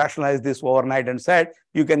came and rationalized this overnight and said,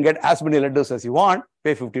 you can get as many laddus as you want,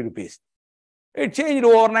 pay 50 rupees. It changed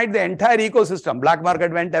overnight the entire ecosystem. Black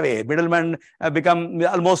market went away. Middlemen become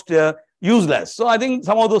almost useless. So I think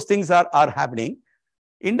some of those things are happening.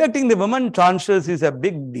 Inducting the women chancellors is a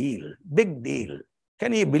big deal. Big deal.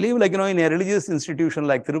 Can you believe, in a religious institution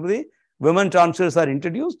like Tirupati, women chancellors are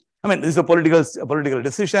introduced? This is a political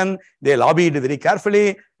decision. They lobbied very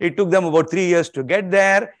carefully. It took them about 3 years to get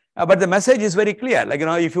there. But the message is very clear.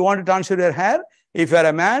 If you want to transfer your hair, if you are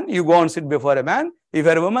a man, you go and sit before a man. If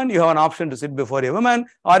you are a woman, you have an option to sit before a woman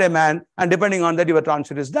or a man. And depending on that, your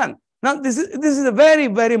transfer is done. Now, this is a very,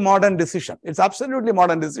 very modern decision. It's absolutely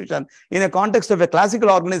modern decision. In a context of a classical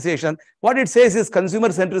organization, what it says is consumer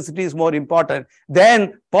centricity is more important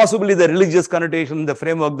than possibly the religious connotation, the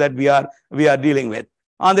framework that we are dealing with.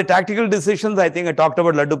 On the tactical decisions, I think I talked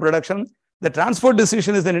about laddu production. The transport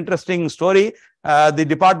decision is an interesting story. The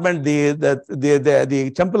department,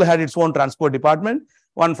 the temple had its own transport department.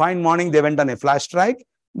 One fine morning, they went on a flash strike.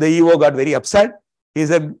 The EO got very upset. He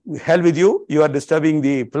said, hell with you. You are disturbing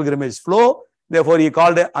the pilgrimage flow. Therefore, he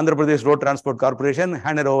called the Andhra Pradesh Road Transport Corporation,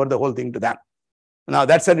 handed over the whole thing to them. Now,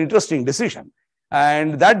 that's an interesting decision.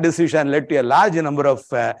 And that decision led to a large number of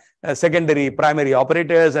secondary, primary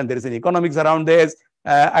operators, and there is an economics around this.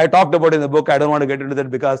 I talked about it in the book. I don't want to get into that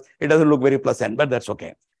because it doesn't look very pleasant, but that's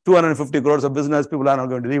okay. 250 crores of business, people are not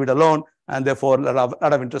going to leave it alone. And therefore, a lot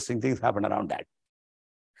of interesting things happen around that.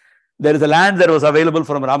 There is a land that was available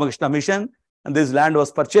from Ramakrishna Mission. And this land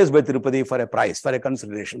was purchased by Tirupati for a price, for a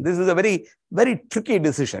consideration. This is a very, very tricky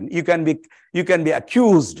decision. You can be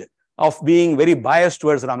accused of being very biased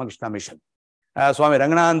towards Ramakrishna Mission. Swami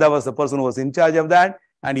Rangananda was the person who was in charge of that.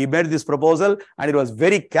 And he made this proposal and it was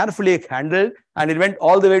very carefully handled. And it went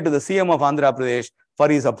all the way to the CM of Andhra Pradesh for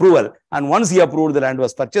his approval. And once he approved, the land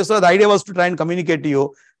was purchased. So the idea was to try and communicate to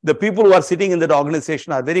you, the people who are sitting in that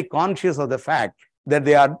organization are very conscious of the fact that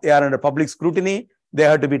they are under public scrutiny. They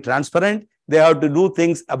have to be transparent. They have to do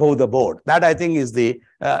things above the board. That I think is the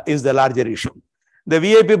larger issue. The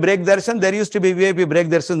VIP break darshan, there used to be VIP break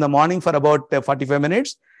darshan in the morning for about 45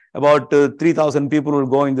 minutes. About 3,000 people will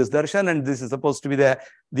go in this darshan, and this is supposed to be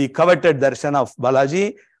the coveted darshan of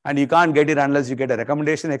Balaji, and you can't get it unless you get a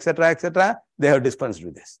recommendation, etc., etc. They have dispensed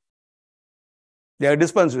with this.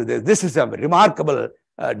 This is a remarkable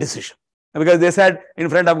decision because they said in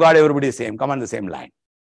front of God everybody is same, come on the same line.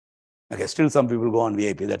 Okay, still some people go on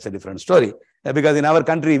VIP. That's a different story. Because in our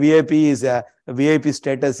country, VIP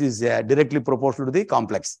status is directly proportional to the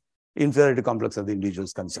complex, inferiority complex of the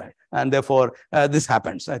individuals concerned. And therefore, this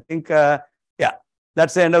happens. I think,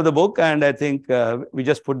 That's the end of the book. And I think we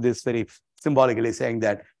just put this very symbolically saying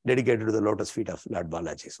that dedicated to the lotus feet of Lord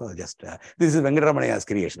Balaji. So just, this is Venkataramanaiah's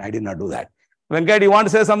creation. I did not do that. Venkat, you want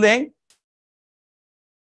to say something?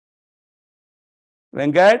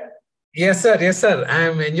 Venkat? Yes, sir. Yes, sir. I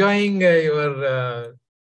am enjoying your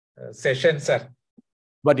session, sir.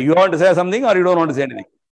 But you want to say something or you don't want to say anything?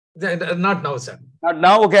 Not now, sir. Not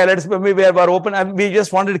now. Okay, let's maybe we are open. We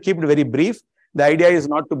just wanted to keep it very brief. The idea is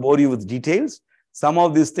not to bore you with details. Some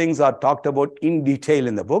of these things are talked about in detail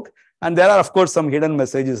in the book. And there are, of course, some hidden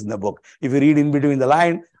messages in the book. If you read in between the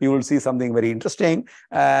line, you will see something very interesting.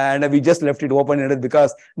 And we just left it open-ended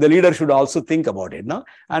because the leader should also think about it. No?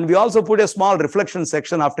 And we also put a small reflection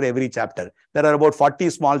section after every chapter. There are about 40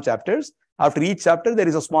 small chapters. After each chapter, there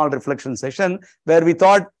is a small reflection session where we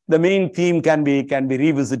thought the main theme can be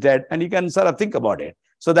revisited and you can sort of think about it.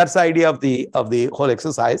 So that's the idea of the whole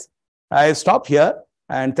exercise. I stop here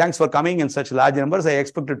and thanks for coming in such large numbers. I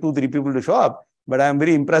expected 2-3 people to show up, but I am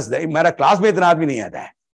very impressed. My classmate nahi aata.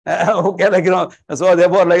 Okay, like, you know, so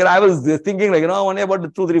therefore, like, I was thinking, like, you know, only about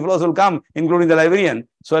 2-3 fellows will come, including the librarian.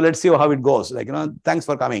 So let's see how it goes. Like, you know, thanks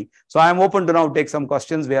for coming. So I'm open to now take some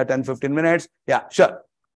questions. We have 10-15 minutes. Yeah, sure.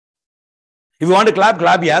 If you want to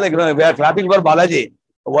clap, yeah. Like, you know, we are clapping for Balaji.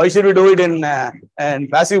 Why should we do it in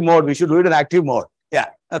passive mode? We should do it in active mode. Yeah.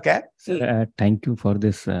 Okay. Thank you for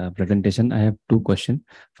this presentation. I have 2 questions.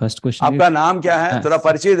 First question. आपका नाम क्या है? थोड़ा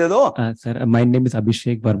परिचय दे दो. Sir, my name is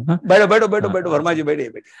Abhishek Verma. बैठो वर्मा जी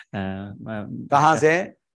बैठिए. कहाँ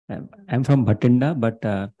से? I'm from Bhatinda, but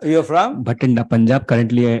you're from Bhatinda, Punjab.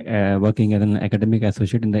 Currently working as an academic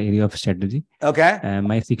associate in the area of strategy. Okay.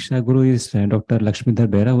 My Shiksha Guru is Dr. Lakshmidhar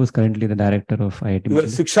Behra, who is currently the director of IIT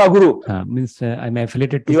Madras. Madras. Shiksha Guru Means I'm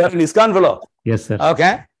affiliated to. You are an ISKCON fellow. Yes, sir.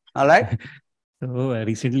 Okay. All right. So I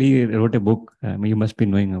recently wrote a book. You must be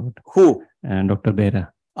knowing about. Who? Dr. Behra.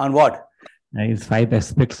 On what? It's 5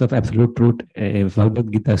 aspects of absolute truth, a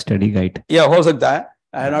Bhagavad Gita study guide. Yeah, ho sakta hai.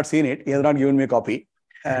 I have not seen it. He has not given me a copy.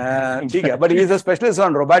 But he is a specialist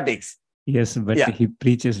on robotics. Yes, but he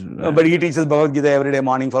preaches. But he teaches Bhagavad Gita every day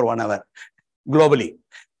morning for 1 hour, globally.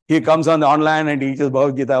 He comes on the online and teaches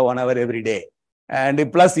Bhagavad Gita 1 hour every day.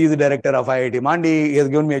 And plus, he is the director of IIT Mandi. He has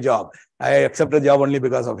given me a job. I accepted the job only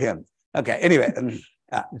because of him. Okay, anyway.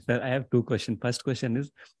 Sir, I have 2 questions. First question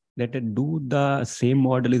is that do the same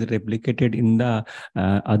model is replicated in the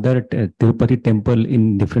other Tirupati temple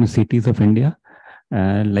in different cities of India?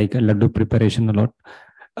 Like a laddu preparation a lot?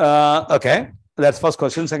 Okay, that's first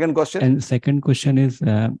question. Second question? And second question is,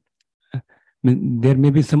 there may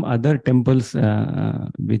be some other temples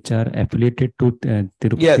which are affiliated to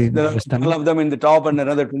Tirupati. Yes, there are 12 of them in the top and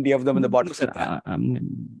another 20 of them in the bottom.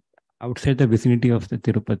 Outside the vicinity of the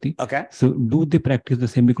Tirupati. Okay. So do they practice the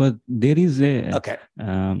same? Because there is a okay.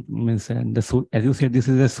 Means as you said, this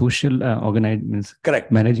is a social organization.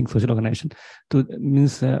 Correct. Managing social organization. So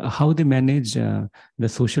means how they manage the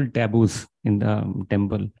social taboos in the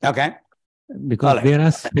temple. Okay. Because there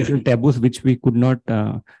are special taboos which we could not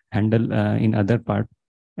handle in other part,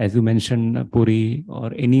 as you mentioned, Puri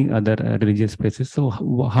or any other religious places. So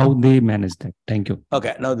how they manage that? Thank you.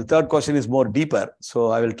 Okay. Now the third question is more deeper. So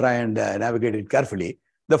I will try and navigate it carefully.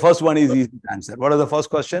 The first one is easy to answer. What is the first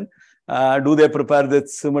question? Do they prepare the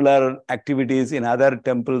similar activities in other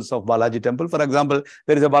temples of Balaji temple? For example,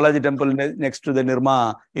 there is a Balaji temple next to the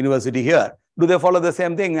Nirma University here. Do they follow the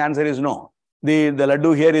same thing? Answer is no. The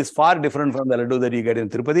laddu here is far different from the laddu that you get in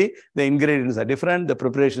Tirupati. The ingredients are different. The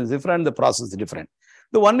preparation is different. The process is different.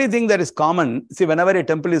 The only thing that is common, see, whenever a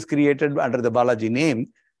temple is created under the Balaji name,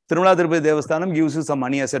 Tirumala Tirupati Devasthanam gives you some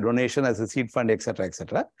money as a donation, as a seed fund, etc.,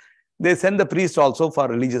 etc. They send the priest also for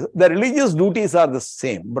religious. The religious duties are the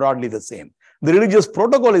same, broadly the same. The religious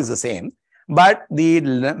protocol is the same, but the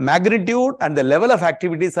magnitude and the level of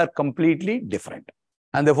activities are completely different.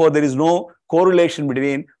 And therefore, there is no correlation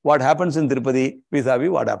between what happens in Tirupati vis-a-vis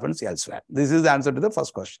what happens elsewhere. This is the answer to the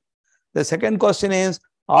first question. The second question is,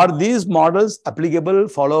 are these models applicable,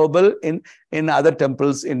 followable in other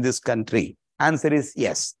temples in this country? Answer is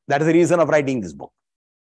yes. That is the reason of writing this book.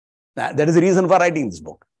 That is the reason for writing this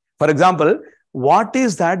book. For example, what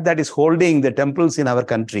is that is holding the temples in our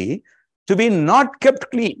country to be not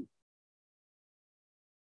kept clean?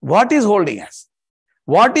 What is holding us?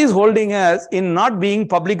 What is holding us in not being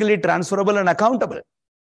publicly transferable and accountable?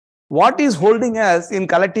 What is holding us in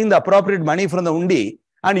collecting the appropriate money from the undi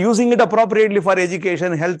and using it appropriately for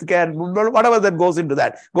education, healthcare, whatever that goes into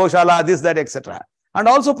that, Goshala, this, that, etc. And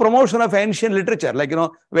also promotion of ancient literature, like,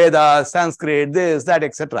 Vedas, Sanskrit, this, that,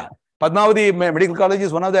 etc. Padmavati Medical College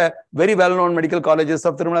is one of the very well-known medical colleges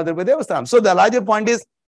of Tirumala Tirupati Devasthanam. So the larger point is,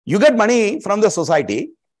 you get money from the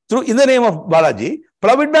society in the name of Balaji,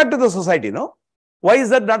 plow it back to the society, no? Why is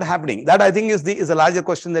that not happening? That I think is a larger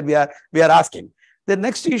question that we are asking. The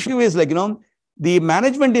next issue is like, the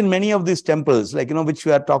management in many of these temples, like, which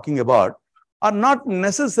we are talking about, are not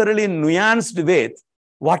necessarily nuanced with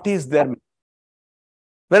what is their.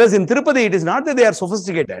 Whereas in Tirupati, it is not that they are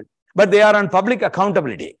sophisticated, but they are on public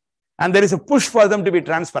accountability. And there is a push for them to be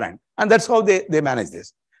transparent. And that's how they manage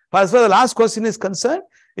this. But as far as the last question is concerned,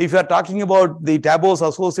 if you are talking about the taboos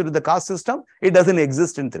associated with the caste system, it doesn't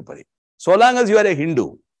exist in Tirupati. So long as you are a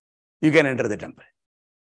Hindu, you can enter the temple.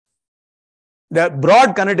 The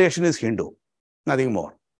broad connotation is Hindu, nothing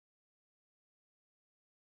more.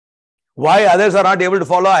 Why others are not able to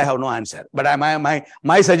follow, I have no answer. But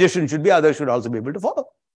my suggestion should be others should also be able to follow.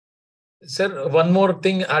 Sir, one more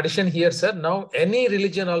thing addition here, sir. Now, any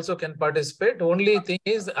religion also can participate. Only thing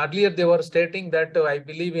is, earlier they were stating that I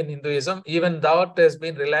believe in Hinduism. Even that has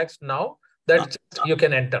been relaxed now, that you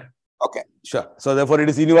can enter. Okay, sure. So therefore, it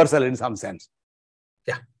is universal in some sense.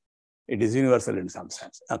 Yeah. It is universal in some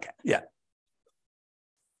sense. Okay, yeah.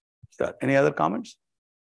 Sure. Any other comments?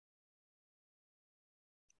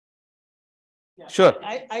 Yeah. Sure.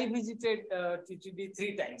 I visited TTD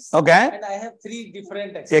 3 times. Okay. And I have 3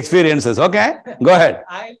 different experiences. Okay. Go ahead.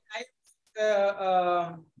 Yeah.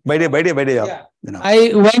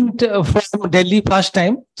 I went from Delhi first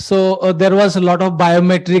time. So there was a lot of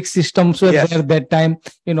biometric systems were there that time.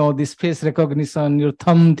 This face recognition, your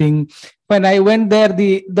thumb thing. When I went there,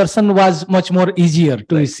 the darshan was much more easier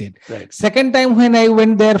to visit. Right. Second time when I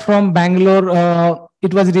went there from Bangalore,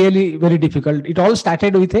 it was really very difficult. It all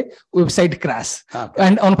started with a website crash. Okay.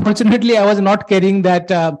 And unfortunately, I was not carrying that,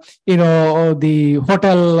 the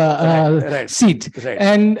hotel seat. Right.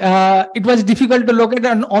 And it was difficult to locate.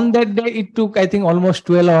 And on that day, it took, I think, almost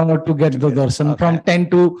 12 hours to get the darshan from 10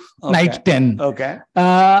 to night 10. Okay.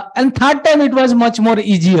 And third time, it was much more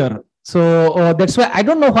easier. So that's why I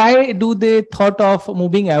don't know why do they thought of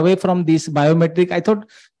moving away from this biometric. I thought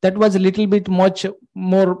that was a little bit much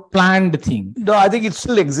more planned thing. No, I think it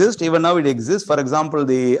still exists. Even now it exists. For example,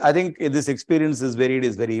 I think this experience is very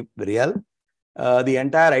real. The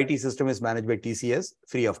entire IT system is managed by TCS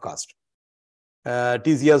free of cost.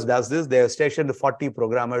 TCS does this. They have stationed 40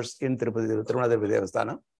 programmers in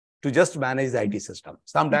Tirupati to just manage the IT system.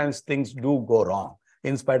 Sometimes things do go wrong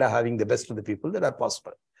in spite of having the best of the people that are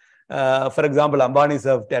possible. For example, Ambanis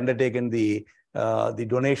have undertaken the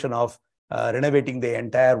donation of renovating the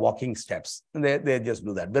entire walking steps. And they just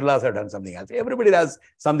do that. Birlas have done something else. Everybody does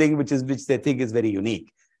something which they think is very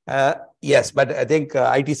unique. Yes, but I think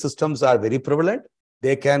IT systems are very prevalent.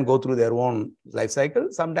 They can go through their own life cycle.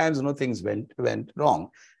 Sometimes things went wrong.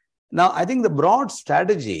 Now, I think the broad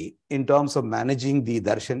strategy in terms of managing the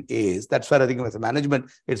darshan is, that's where I think as a management,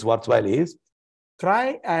 it's worthwhile is,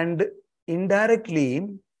 try and indirectly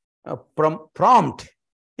prompt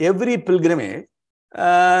every pilgrimage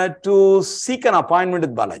to seek an appointment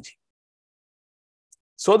with Balaji.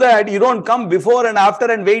 So that you don't come before and after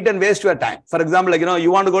and wait and waste your time. For example,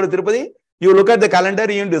 you want to go to Tirupati, you look at the calendar,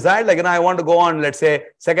 you decide, I want to go on, let's say,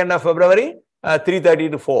 2nd of February,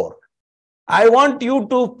 3:30 to 4. I want you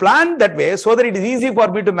to plan that way so that it is easy for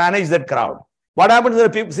me to manage that crowd. What happens to the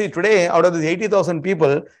people? See, today, out of these 80,000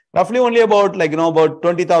 people, roughly only about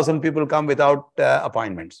 20,000 people come without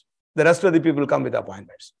appointments. The rest of the people come with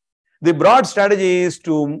appointments. The broad strategy is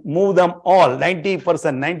to move them all, 90%,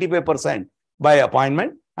 95% by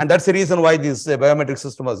appointment. And that's the reason why this biometric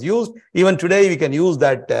system was used. Even today, we can use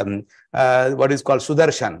that, what is called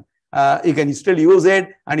Sudarshan. You can still use it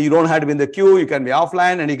and you don't have to be in the queue. You can be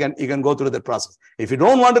offline and you can go through the process. If you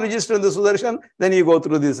don't want to register in the Sudarshan, then you go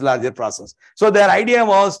through this larger process. So their idea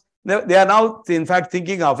was, they are now, in fact,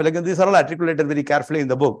 thinking of, these are all articulated very carefully in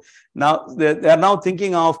the book. Now, they are now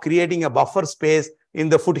thinking of creating a buffer space in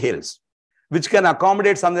the foothills, which can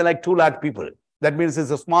accommodate something like 2 lakh people. That means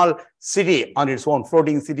it's a small city on its own,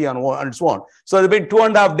 floating city on its own. So the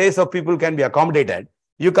 2.5 days of people can be accommodated.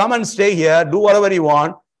 You come and stay here, do whatever you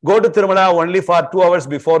want, go to Tirumala only for 2 hours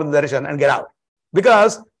before the darshan and get out.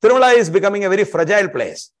 Because Tirumala is becoming a very fragile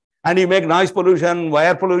place. And you make noise pollution,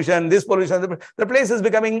 wire pollution, this pollution. The place is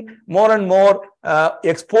becoming more and more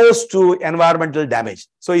exposed to environmental damage.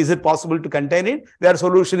 So is it possible to contain it? Their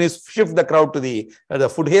solution is shift the crowd to the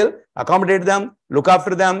foothill, accommodate them, look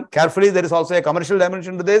after them carefully. There is also a commercial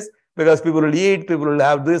dimension to this because people will eat, people will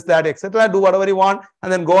have this, that, etc. Do whatever you want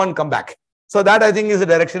and then go and come back. So that I think is the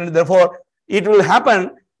direction. Therefore, it will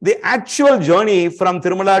happen. The actual journey from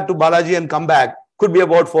Tirumala to Balaji and come back could be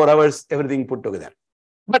about 4 hours, everything put together.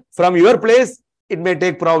 But from your place, it may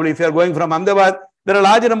take probably, if you are going from Ahmedabad, there are a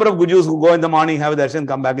large number of Gujus who go in the morning, have darshan,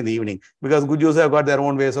 come back in the evening because Gujus have got their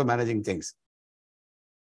own ways of managing things.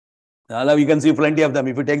 You can see plenty of them.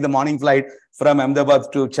 If you take the morning flight from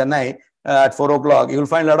Ahmedabad to Chennai at 4 o'clock, you will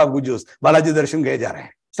find a lot of gujus. Balaji darshan gaye ja rahe hain.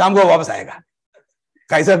 Sham ko wapas aayega.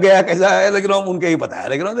 Kaisa gaya, kaisa hai, like, unke hi pata hai.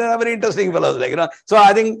 Like, they are very interesting fellows. Like, so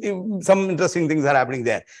I think some interesting things are happening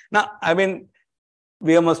there. Now, I mean,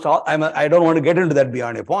 we must all, I don't want to get into that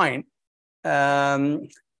beyond a point.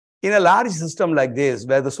 In a large system like this,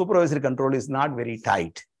 where the supervisory control is not very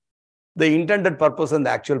tight, the intended purpose and the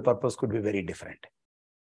actual purpose could be very different.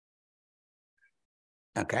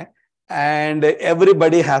 Okay. And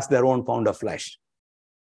everybody has their own pound of flesh.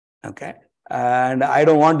 Okay. And I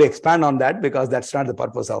don't want to expand on that because that's not the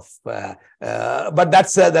purpose of, but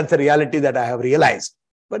that's the reality that I have realized.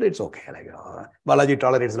 But it's okay. Like, Balaji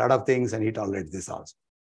tolerates a lot of things and he tolerates this also.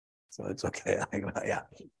 So it's okay. Yeah.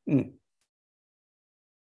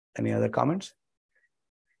 Any other comments?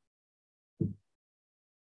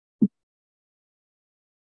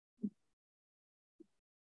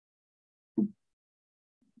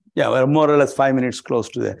 Yeah, we're more or less 5 minutes close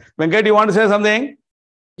to there. Venkat, you want to say something?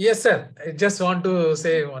 Yes, sir. I just want to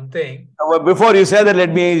say one thing. Before you say that,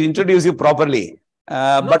 let me introduce you properly.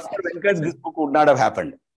 But for Venkat, this book would not have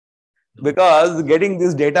happened. Because getting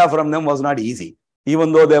this data from them was not easy.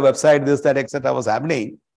 Even though their website, this, that, etc. was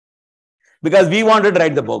happening. Because we wanted to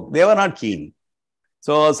write the book. They were not keen.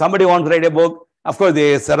 So somebody wants to write a book. Of course,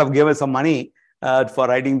 they sort of gave us some money for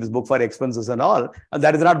writing this book for expenses and all. And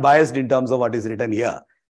that is not biased in terms of what is written here.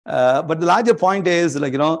 But the larger point is,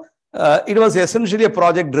 like, it was essentially a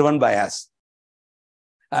project driven by us.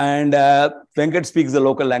 And Venkat speaks the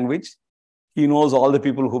local language. He knows all the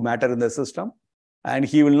people who matter in the system. And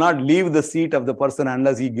he will not leave the seat of the person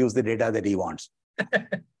unless he gives the data that he wants.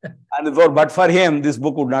 But for him, this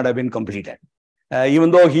book would not have been completed.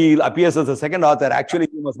 Even though he appears as the second author, actually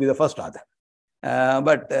he must be the first author.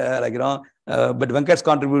 But Venkat's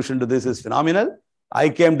contribution to this is phenomenal. I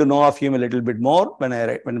came to know of him a little bit more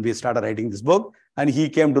when we started writing this book, and he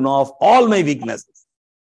came to know of all my weaknesses.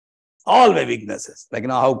 All my weaknesses, like,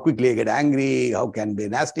 how quickly I get angry, how can be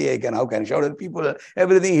nasty, how can shout at people,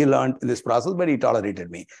 everything he learned in this process, but he tolerated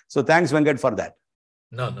me. So thanks, Venkat, for that.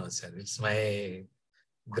 No, sir. It's my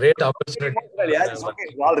great opportunity. Yeah, it's okay.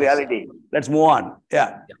 It's all reality. Let's move on.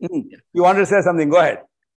 Yeah. You wanted to say something? Go ahead.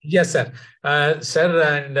 Yes, sir. Sir,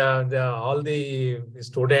 and all the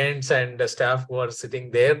students and the staff who are sitting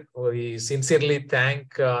there, we sincerely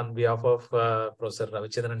thank on behalf of Professor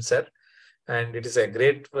Ravichandran, sir. And it is a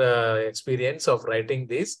great experience of writing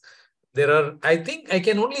this. I think I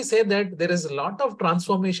can only say that there is a lot of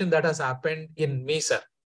transformation that has happened in me, sir,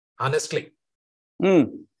 honestly.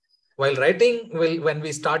 While writing, when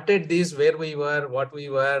we started this, where we were, what we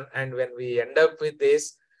were, and when we end up with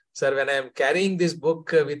this, sir, when I am carrying this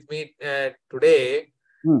book with me today,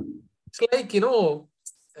 it's like,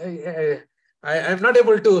 I'm not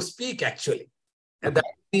able to speak actually. And that's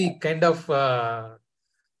the kind of,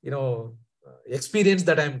 experience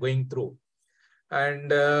that I'm going through.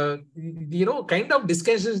 And, kind of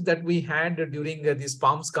discussions that we had during this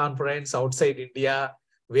PALMS conference outside India,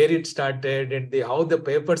 where it started and how the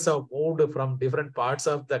papers have moved from different parts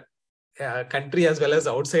of the country as well as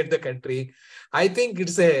outside the country. I think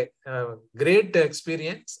it's a great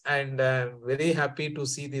experience, and I'm very happy to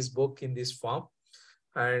see this book in this form.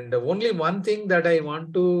 And only one thing that I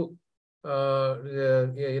want to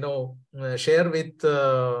share with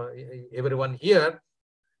everyone here,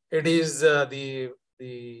 it is the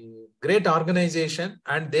great organization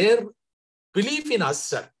and their belief in us,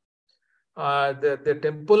 sir. The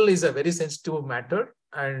temple is a very sensitive matter,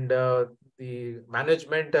 and the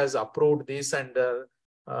management has approved this and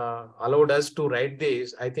allowed us to write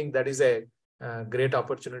this. I think that is a great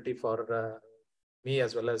opportunity for me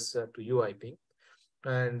as well as to you, I think.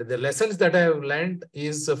 And the lessons that I have learned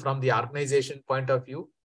is from the organization point of view.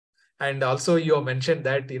 And also you have mentioned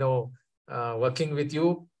that, working with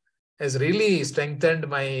you has really strengthened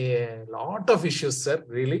my lot of issues, sir,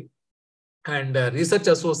 really. And research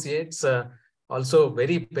associates also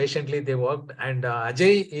very patiently they worked. And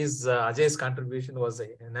Ajay's contribution was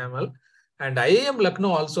enormous. And IIM Lucknow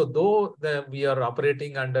also, though we are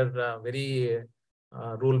operating under very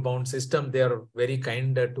rule-bound system, they are very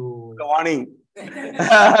kind to... The warning.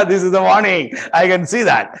 This is the warning. I can see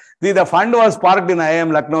that. The fund was parked in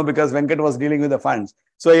IIM Lucknow because Venkat was dealing with the funds.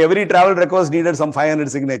 So every travel request needed some 500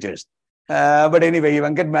 signatures. But anyway,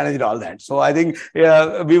 Venkat managed all that. So I think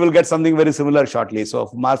we will get something very similar shortly. So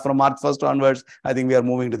from March 1st onwards, I think we are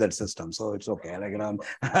moving to that system. So it's okay.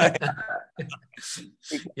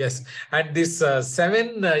 Yes. And this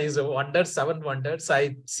 7 is a wonder, 7 wonders.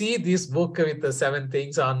 I see this book with the 7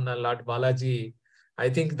 things on Lord Balaji. I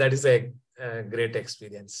think that is a great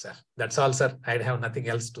experience, sir. That's all, sir. I have nothing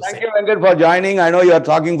else to say. Thank you, Venkat, for joining. I know you are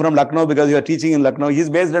talking from Lucknow because you are teaching in Lucknow. He's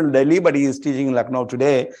based in Delhi, but he is teaching in Lucknow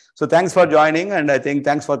today. So thanks for joining, and I think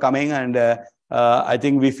thanks for coming. And I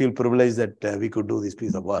think we feel privileged that we could do this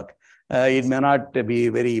piece of work. It may not be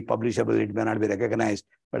very publishable, it may not be recognized,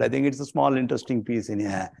 but I think it's a small, interesting piece in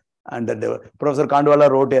here. And Professor Kandwala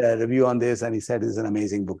wrote a review on this, and he said it's an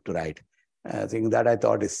amazing book to write. I think that I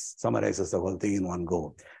thought summarizes the whole thing in one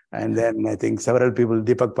go. And then I think several people,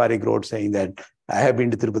 Deepak Parikh wrote saying that I have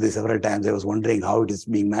been to Tirupati several times. I was wondering how it is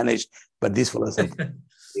being managed, but these fellows have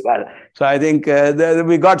well. So I think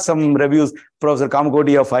we got some reviews. Professor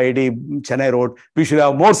Kamakoti of IIT Chennai wrote, we should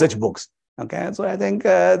have more such books. Okay, so I think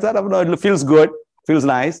it feels good, feels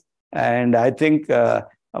nice. And I think in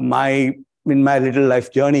my little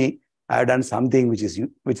life journey, I have done something which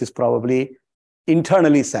is probably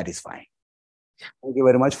internally satisfying. Thank you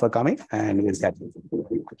very much for coming, and we'll catch you.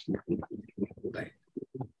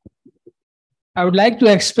 I would like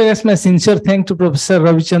to express my sincere thanks to Professor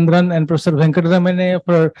Ravichandran and Professor Venkataramanaiah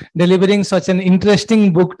for delivering such an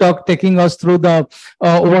interesting book talk, taking us through the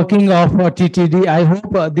working of TTD. I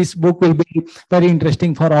hope this book will be very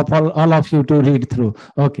interesting for all of you to read through.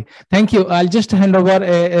 Okay, thank you. I'll just hand over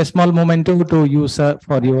a small memento to you, sir,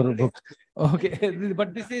 for your book. Okay,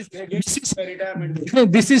 but this is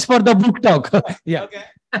for the book talk. Yeah. Okay.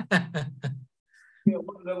 I'm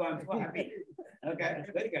so happy. Okay,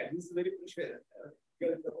 very good. This is very appreciated.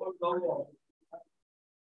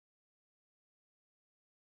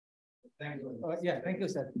 Thank you. Yeah, thank you,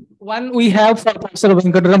 sir. One we have for Professor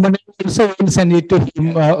Venkataramanaiah, also we'll send it to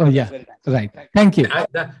him. Yeah, right. Thank you.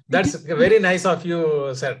 That's very nice of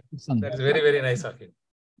you, sir. That's very, very nice of you.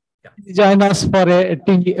 Yeah. Join us for a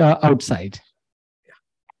tea outside. Yeah.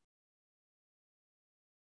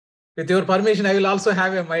 With your permission, I will also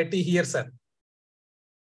have my tea here, sir.